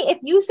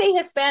you say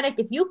Hispanic,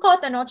 if you call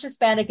Tenoch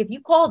Hispanic, if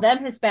you call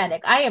them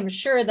Hispanic, I am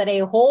sure that a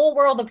whole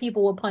world of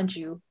people will punch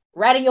you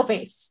right in your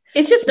face.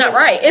 It's just not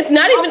right. It's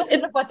not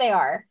even what they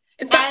are.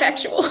 It's not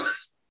factual.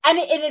 And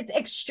it's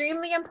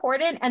extremely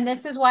important. And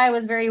this is why I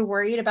was very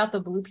worried about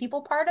the blue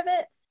people part of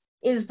it,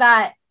 is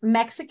that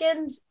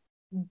Mexicans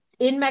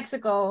in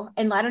Mexico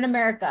and Latin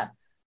America,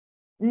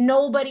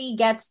 nobody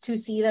gets to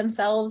see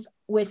themselves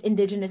with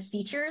indigenous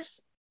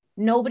features.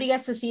 Nobody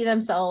gets to see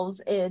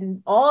themselves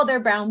in all their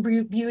brown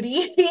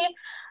beauty.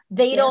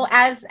 They don't,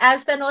 as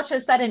Tenoch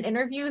has said in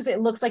interviews,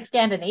 it looks like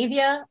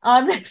Scandinavia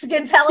on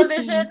Mexican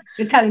television.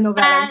 The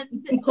telenovelas.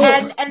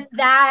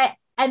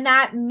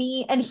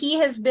 And he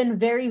has been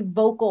very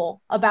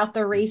vocal about the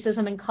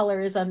racism and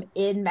colorism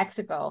in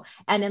Mexico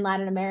and in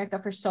Latin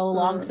America for so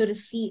long.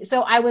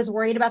 So I was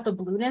worried about the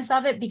blueness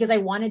of it, because I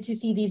wanted to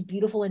see these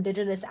beautiful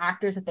indigenous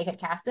actors that they had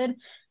casted.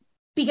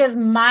 Because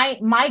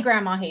my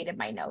grandma hated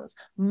my nose.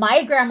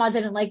 My grandma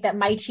didn't like that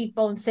my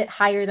cheekbones sit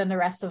higher than the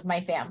rest of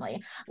my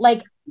family.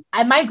 Like,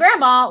 my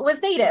grandma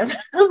was Native.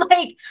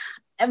 Like,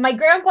 my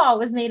grandpa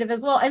was Native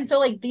as well. And so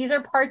like, these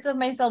are parts of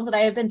myself that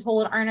I have been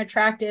told aren't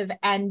attractive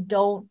and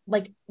don't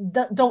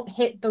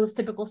hit those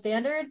typical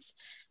standards.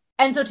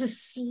 And so to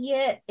see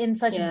it in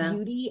such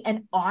beauty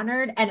and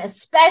honored, and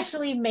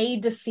especially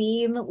made to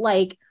seem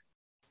like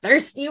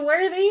thirsty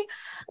worthy,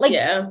 like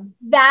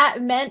that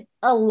meant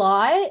a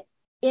lot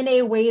in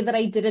a way that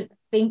I didn't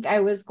think I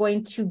was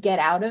going to get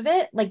out of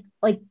it. Like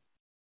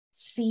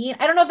seeing,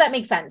 I don't know if that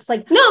makes sense.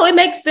 Like, no, it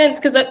makes sense,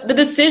 because the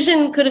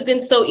decision could have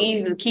been so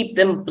easy to keep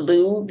them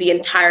blue the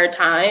entire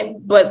time,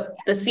 but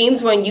the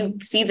scenes when you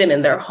see them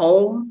in their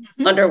home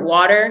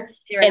underwater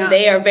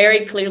they are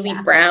very clearly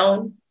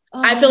brown.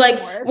 I feel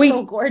like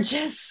so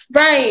gorgeous.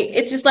 Right.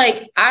 It's just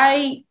like,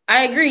 I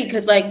agree.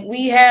 Cause like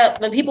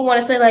when people want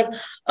to say like,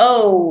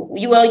 oh,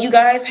 you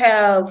guys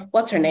have,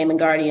 what's her name in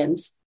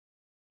Guardians?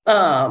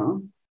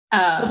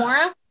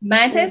 Gamora?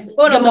 Mantis?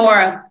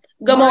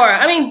 Gamora.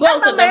 I mean,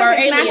 both of them are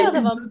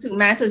aliens.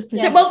 Mantis.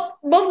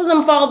 Both of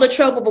them follow the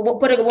trope of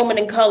putting a woman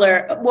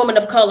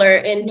of color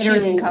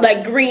into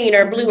like green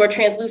or blue or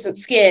translucent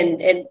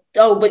skin. And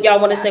but y'all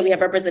want to say we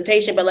have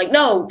representation, but like,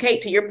 no,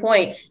 Kate, to your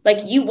point, like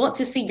you want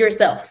to see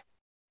yourself.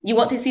 You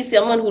want to see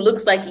someone who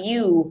looks like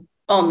you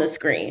on the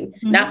screen,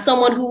 not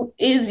someone who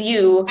is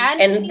you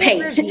and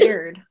paint.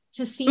 Weird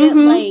to see it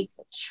like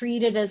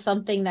treated as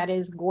something that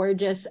is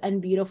gorgeous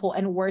and beautiful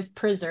and worth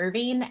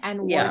preserving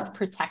and worth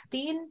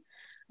protecting.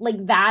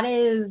 Like that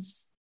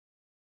is,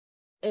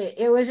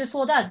 it was just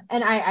well done.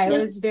 And I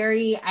was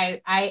very,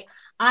 I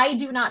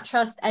do not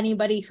trust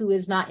anybody who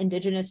is not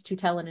Indigenous to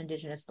tell an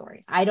Indigenous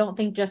story. I don't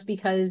think just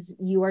because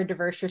you are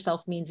diverse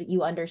yourself means that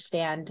you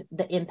understand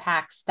the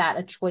impacts that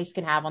a choice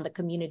can have on the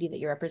community that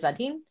you're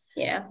representing.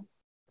 Yeah.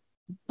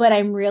 But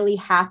I'm really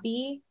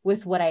happy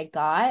with what I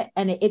got.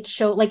 And it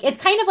showed, like, it's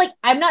kind of like,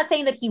 I'm not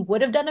saying that he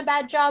would have done a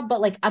bad job,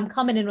 but like, I'm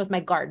coming in with my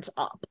guards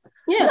up.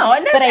 Yeah. No,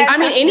 and but I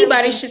mean,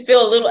 anybody should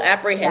feel a little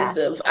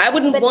apprehensive. I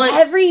wouldn't want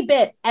every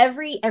bit,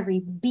 every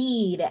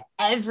bead,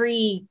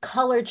 every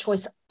color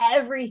choice,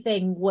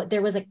 everything.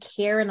 There was a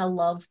care and a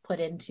love put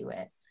into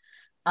it.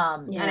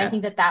 And I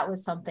think that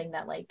was something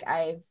that like,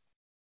 I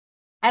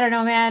don't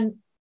know, man,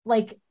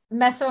 like,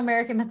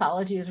 Mesoamerican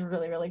mythology is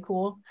really, really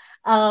cool.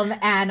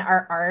 And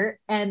our art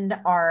and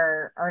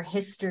our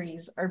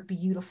histories are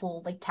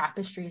beautiful, like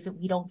tapestries that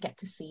we don't get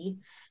to see.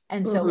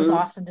 And so it was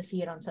awesome to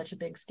see it on such a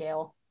big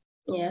scale.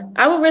 Yeah,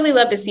 I would really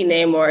love to see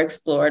Namor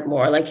explored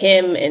more, like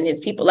him and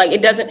his people. Like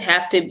it doesn't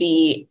have to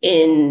be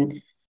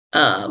in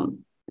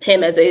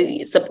him as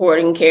a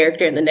supporting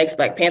character in the next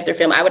Black Panther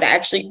film. I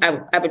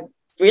would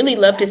really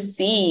love to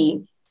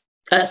see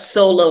a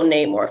solo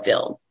Namor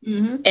film.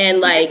 And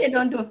like they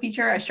don't do a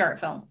feature, a short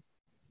film.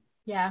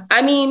 Yeah.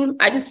 I mean,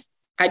 I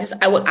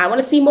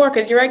want to see more,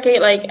 because you're right,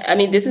 Kate. Like, I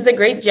mean, this is a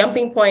great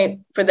jumping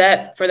point for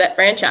that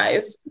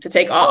franchise to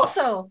take off.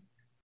 Also,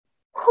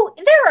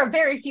 there are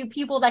very few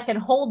people that can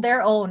hold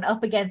their own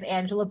up against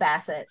Angela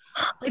Bassett.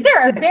 Like,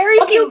 there are very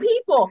few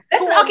people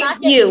who will not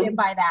get beaten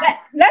by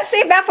that. Let's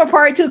save that for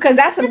part 2, because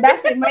that's it.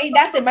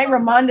 My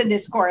Ramonda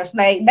discourse.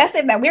 Like that's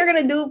it. That we're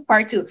gonna do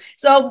part 2.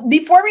 So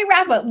before we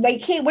wrap up,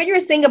 like Kate, what you're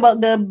saying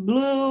about the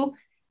blue.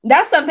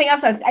 That's something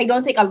else I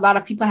don't think a lot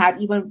of people have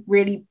even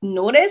really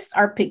noticed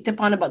or picked up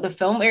on about the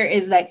film. Where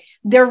is like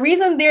the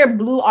reason they're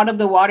blue out of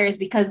the water is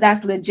because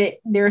that's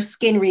legit. Their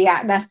skin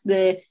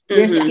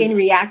their skin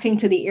reacting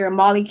to the air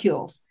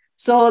molecules.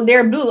 So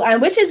they're blue, and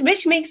which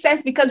makes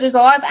sense because there's a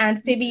lot of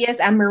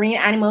amphibious and marine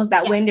animals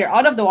that when they're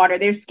out of the water,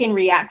 their skin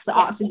reacts to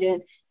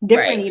oxygen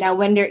differently than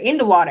when they're in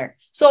the water.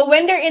 So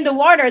when they're in the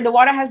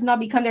water has not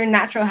become their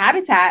natural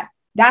habitat.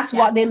 That's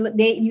what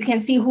they you can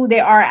see who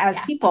they are as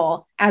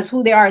people, as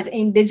who they are as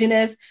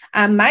Indigenous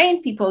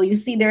Mayan people. You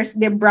see their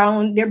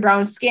brown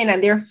skin,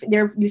 and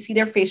you see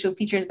their facial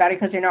features better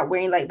because they're not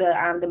wearing like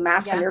the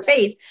mask on their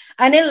face.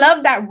 And I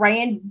love that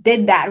Ryan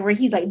did that, where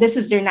he's like, this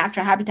is their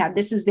natural habitat,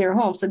 this is their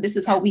home. So this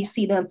is how we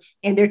see them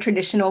in their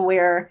traditional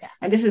wear,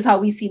 and this is how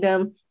we see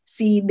them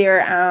see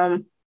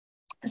their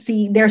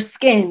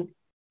skin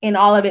in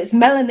all of its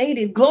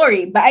melanated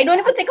glory. But I don't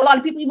even think a lot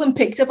of people even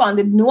picked up on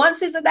the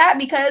nuances of that,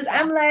 because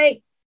I'm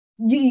like,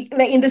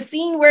 in the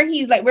scene where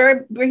he's like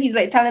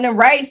telling them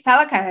rise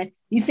Talokan,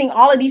 you're seeing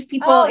all of these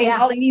people in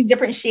all of these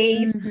different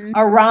shades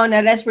around,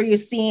 and that's where you're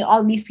seeing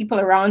all these people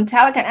around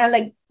Talokan. And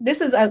like,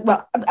 this is I'm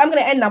gonna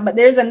end now, but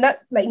there's another,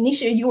 like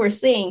Nisha, you were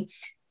saying,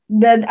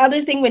 the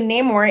other thing with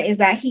Namor is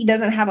that he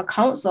doesn't have a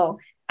council,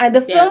 and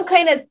the film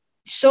kind of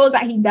shows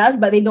that he does,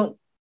 but they don't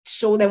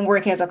show them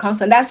working as a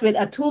council. And that's with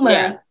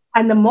Atuma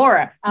and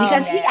Namora,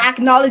 because he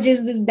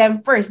acknowledges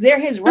them first. They're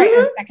his right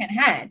and second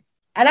hand.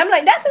 And I'm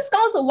like, that's his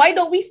council. Why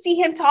don't we see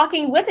him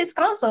talking with his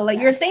council? Like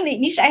you're saying,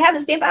 Nisha, I had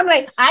the same. I'm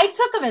like, I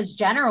took them as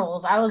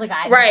generals. I was like,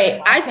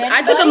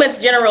 I took them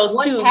as generals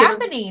what's too. What's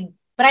happening?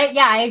 But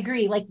I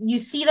agree. Like you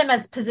see them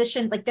as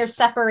positioned, like they're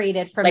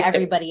separated from like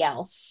everybody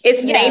else.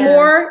 It's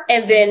Namor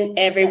and then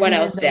everyone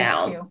else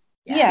down.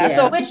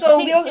 So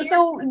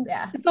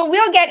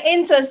we'll get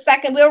into a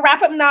second. We'll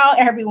wrap up now,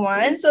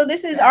 everyone. So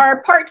this is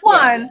our part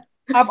 1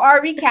 of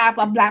our recap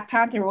of Black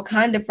Panther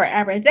Wakanda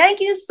Forever. Thank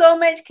you so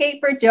much, Kate,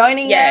 for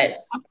joining us.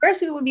 Of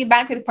course, we will be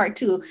back with part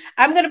 2.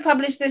 I'm going to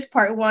publish this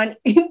part 1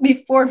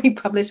 before we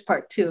publish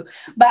part 2.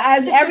 But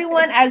as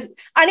everyone, you know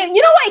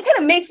what? It kind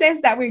of makes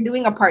sense that we're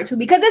doing a part 2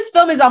 because this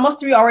film is almost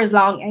 3 hours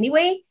long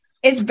anyway.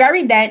 It's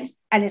very dense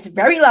and it's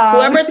very long.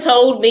 Whoever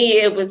told me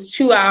it was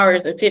 2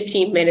 hours and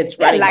 15 minutes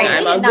running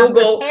time on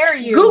Google,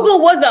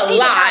 Google was a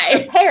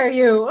lie. Prepare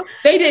you.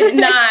 They did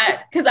not,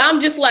 because I'm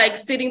just like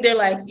sitting there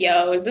like,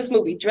 yo, is this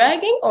movie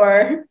dragging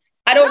or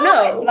I don't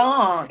know. It's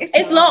long.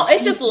 It's long.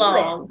 It's just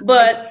long.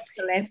 But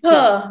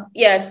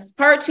yes,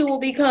 part 2 will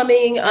be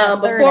coming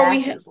before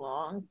we is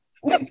long.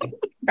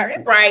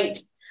 Right.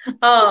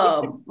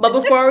 But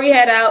before we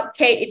head out,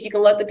 Kate, if you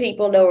can let the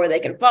people know where they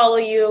can follow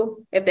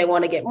you, if they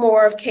want to get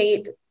more of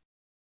Kate.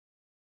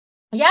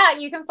 Yeah,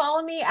 you can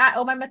follow me at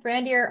Oh My Myth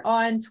Randier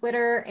on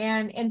Twitter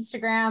and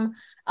Instagram.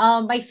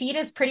 My feed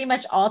is pretty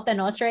much all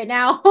Tenoch right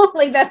now.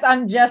 Like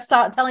I'm just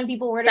telling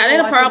people where to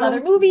go watch those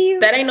other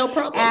movies. That ain't no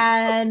problem.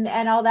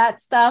 And all that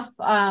stuff.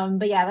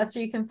 But yeah, that's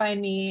where you can find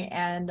me.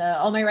 And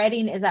all my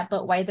writing is at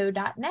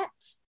butwhythough.net.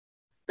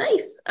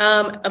 Nice.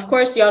 Of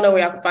course, y'all know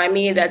where y'all can find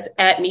me. That's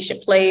at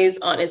Nisha Plays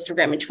on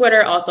Instagram and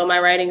Twitter. Also, my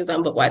writing is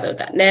on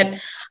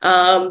butwhythough.net.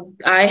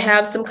 I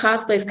have some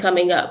cosplays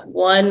coming up.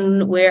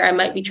 One where I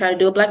might be trying to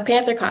do a Black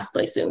Panther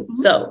cosplay soon. Mm-hmm.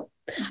 So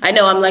I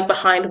know I'm like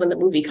behind when the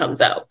movie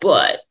comes out,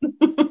 but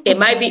it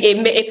might be.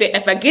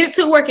 If I get it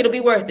to work, it'll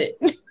be worth it.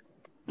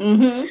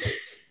 Mm-hmm.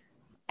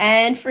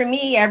 And for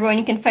me, everyone,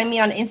 you can find me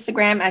on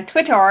Instagram and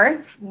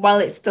Twitter while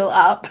it's still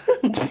up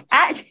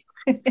at.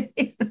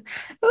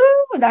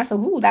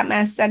 That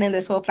man's setting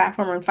this whole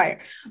platform on fire.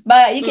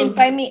 But you can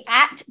find me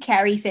at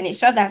Carrie Sainich.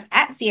 That's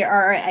at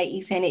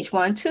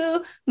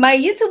CarrieSainich12. My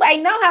YouTube, I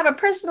now have a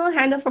personal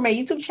handle for my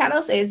YouTube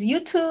channel. So it's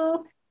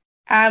YouTube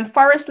 /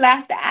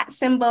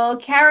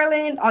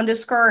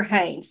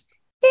 @Carolyn_Hines.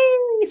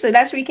 Yay! So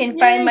that's where you can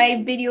find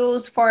my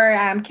videos for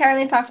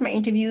Carolyn Talks, my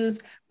interviews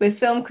with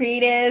film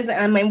creatives,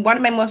 and one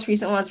of my most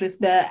recent ones with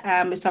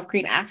the South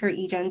Korean actor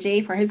Lee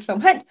Jung-jae for his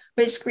film Hunt,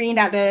 which screened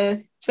at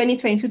the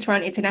 2022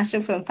 Toronto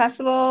International Film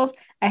Festivals.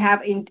 I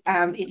have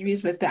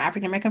interviews with the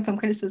African American Film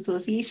Critics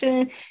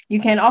Association.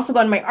 You can also go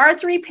on my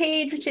R3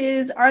 page, which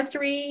is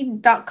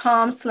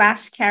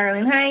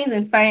r3.com/Carolyn Hines,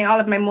 and find all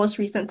of my most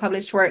recent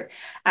published work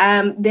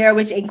there,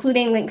 which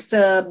including links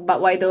to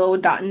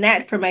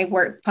butwhythough.net for my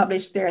work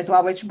published there as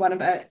well, which one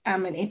of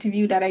an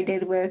interview that I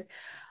did with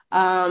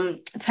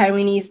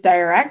Taiwanese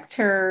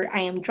director.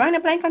 I am drawing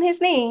a blank on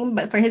his name,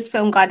 but for his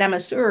film Goddamn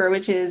Asura,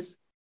 which is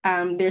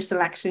their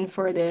selection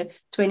for the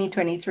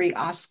 2023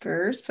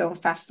 Oscars Film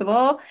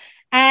Festival.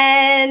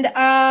 And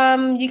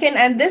you can,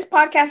 and this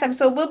podcast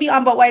episode will be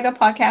on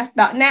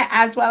butwhythough.podcast.net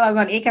as well as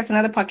on Acast and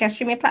other podcast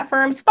streaming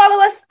platforms. Follow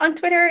us on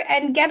Twitter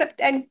and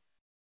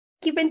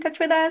keep in touch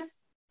with us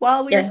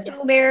while we're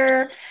still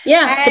there.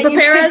 Yeah, to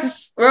prepare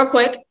us real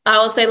quick, I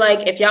will say,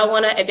 like, if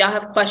y'all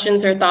have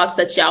questions or thoughts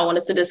that y'all want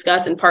us to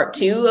discuss in part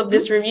 2 of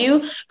this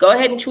review, go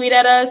ahead and tweet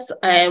at us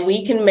and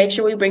we can make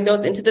sure we bring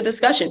those into the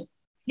discussion.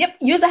 Yep,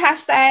 use a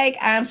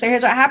hashtag. So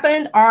here's what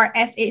happened, or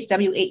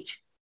SHWH,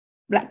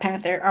 Black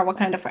Panther or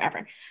Wakanda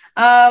Forever.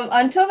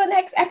 Until the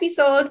next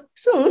episode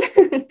soon.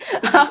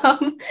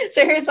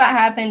 So here's what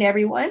happened,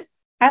 everyone.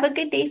 Have a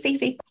good day. Stay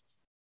safe.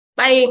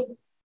 Bye.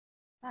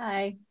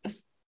 Bye.